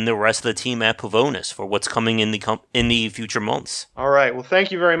to you and the rest of the team at Pavonis for what's coming in the future months. All right. Well, thank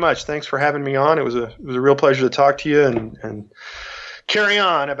you very much. Thanks for having me on. It was a real pleasure to talk to you and carry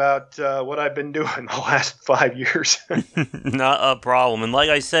on about what I've been doing the last 5 years. Not a problem. And like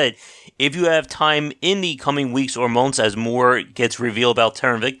I said, if you have time in the coming weeks or months as more gets revealed about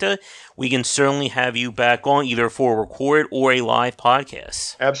Terra Invicta, we can certainly have you back on either for a record or a live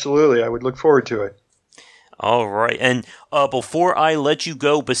podcast. Absolutely. I would look forward to it. All right. And before I let you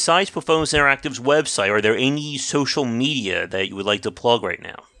go, besides Pavonis Interactive's website, are there any social media that you would like to plug right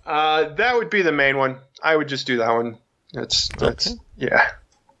now? That would be the main one. I would just do that one. That's okay. Yeah.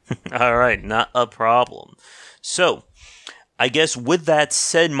 All right. Not a problem. So, I guess with that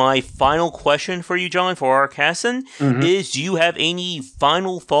said, my final question for you, John, for our casting is, do you have any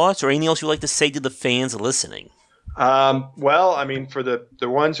final thoughts or anything else you'd like to say to the fans listening? Well, I mean, for the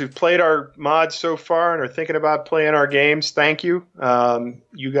ones who've played our mods so far and are thinking about playing our games, thank you.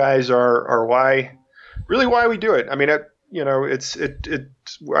 You guys are why we do it. I mean, I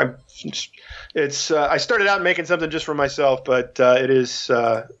started out making something just for myself, but it is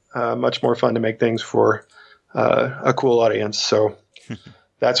much more fun to make things for a cool audience. So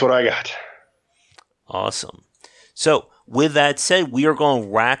that's what I got. Awesome. So with that said, we are going to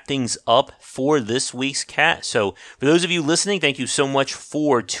wrap things up for this week's cast. So for those of you listening, thank you so much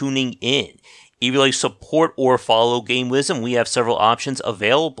for tuning in. If you'd like to support or follow Game Wisdom, we have several options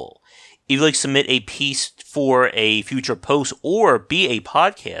available. If you'd like to submit a piece for a future post or be a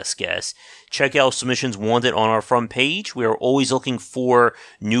podcast guest, check out Submissions Wanted on our front page. We are always looking for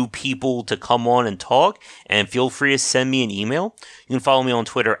new people to come on and talk, and feel free to send me an email. You can follow me on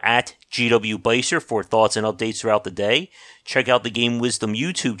Twitter at GWBicer for thoughts and updates throughout the day. Check out the Game Wisdom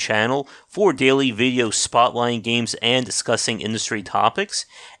YouTube channel for daily videos spotlighting games and discussing industry topics.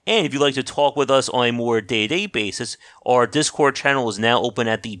 And if you'd like to talk with us on a more day-to-day basis, our Discord channel is now open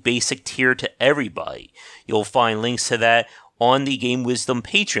at the basic tier to everybody. You'll find links to that on the Game Wisdom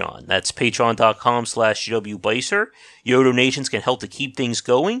Patreon. That's patreon.com/GWBicer. Your donations can help to keep things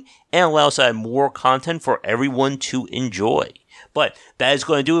going and allow us to have more content for everyone to enjoy. But that is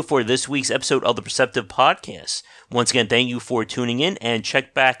going to do it for this week's episode of the Perceptive Podcast. Once again, thank you for tuning in, and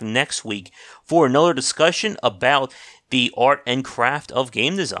check back next week for another discussion about the art and craft of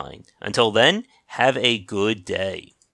game design. Until then, have a good day.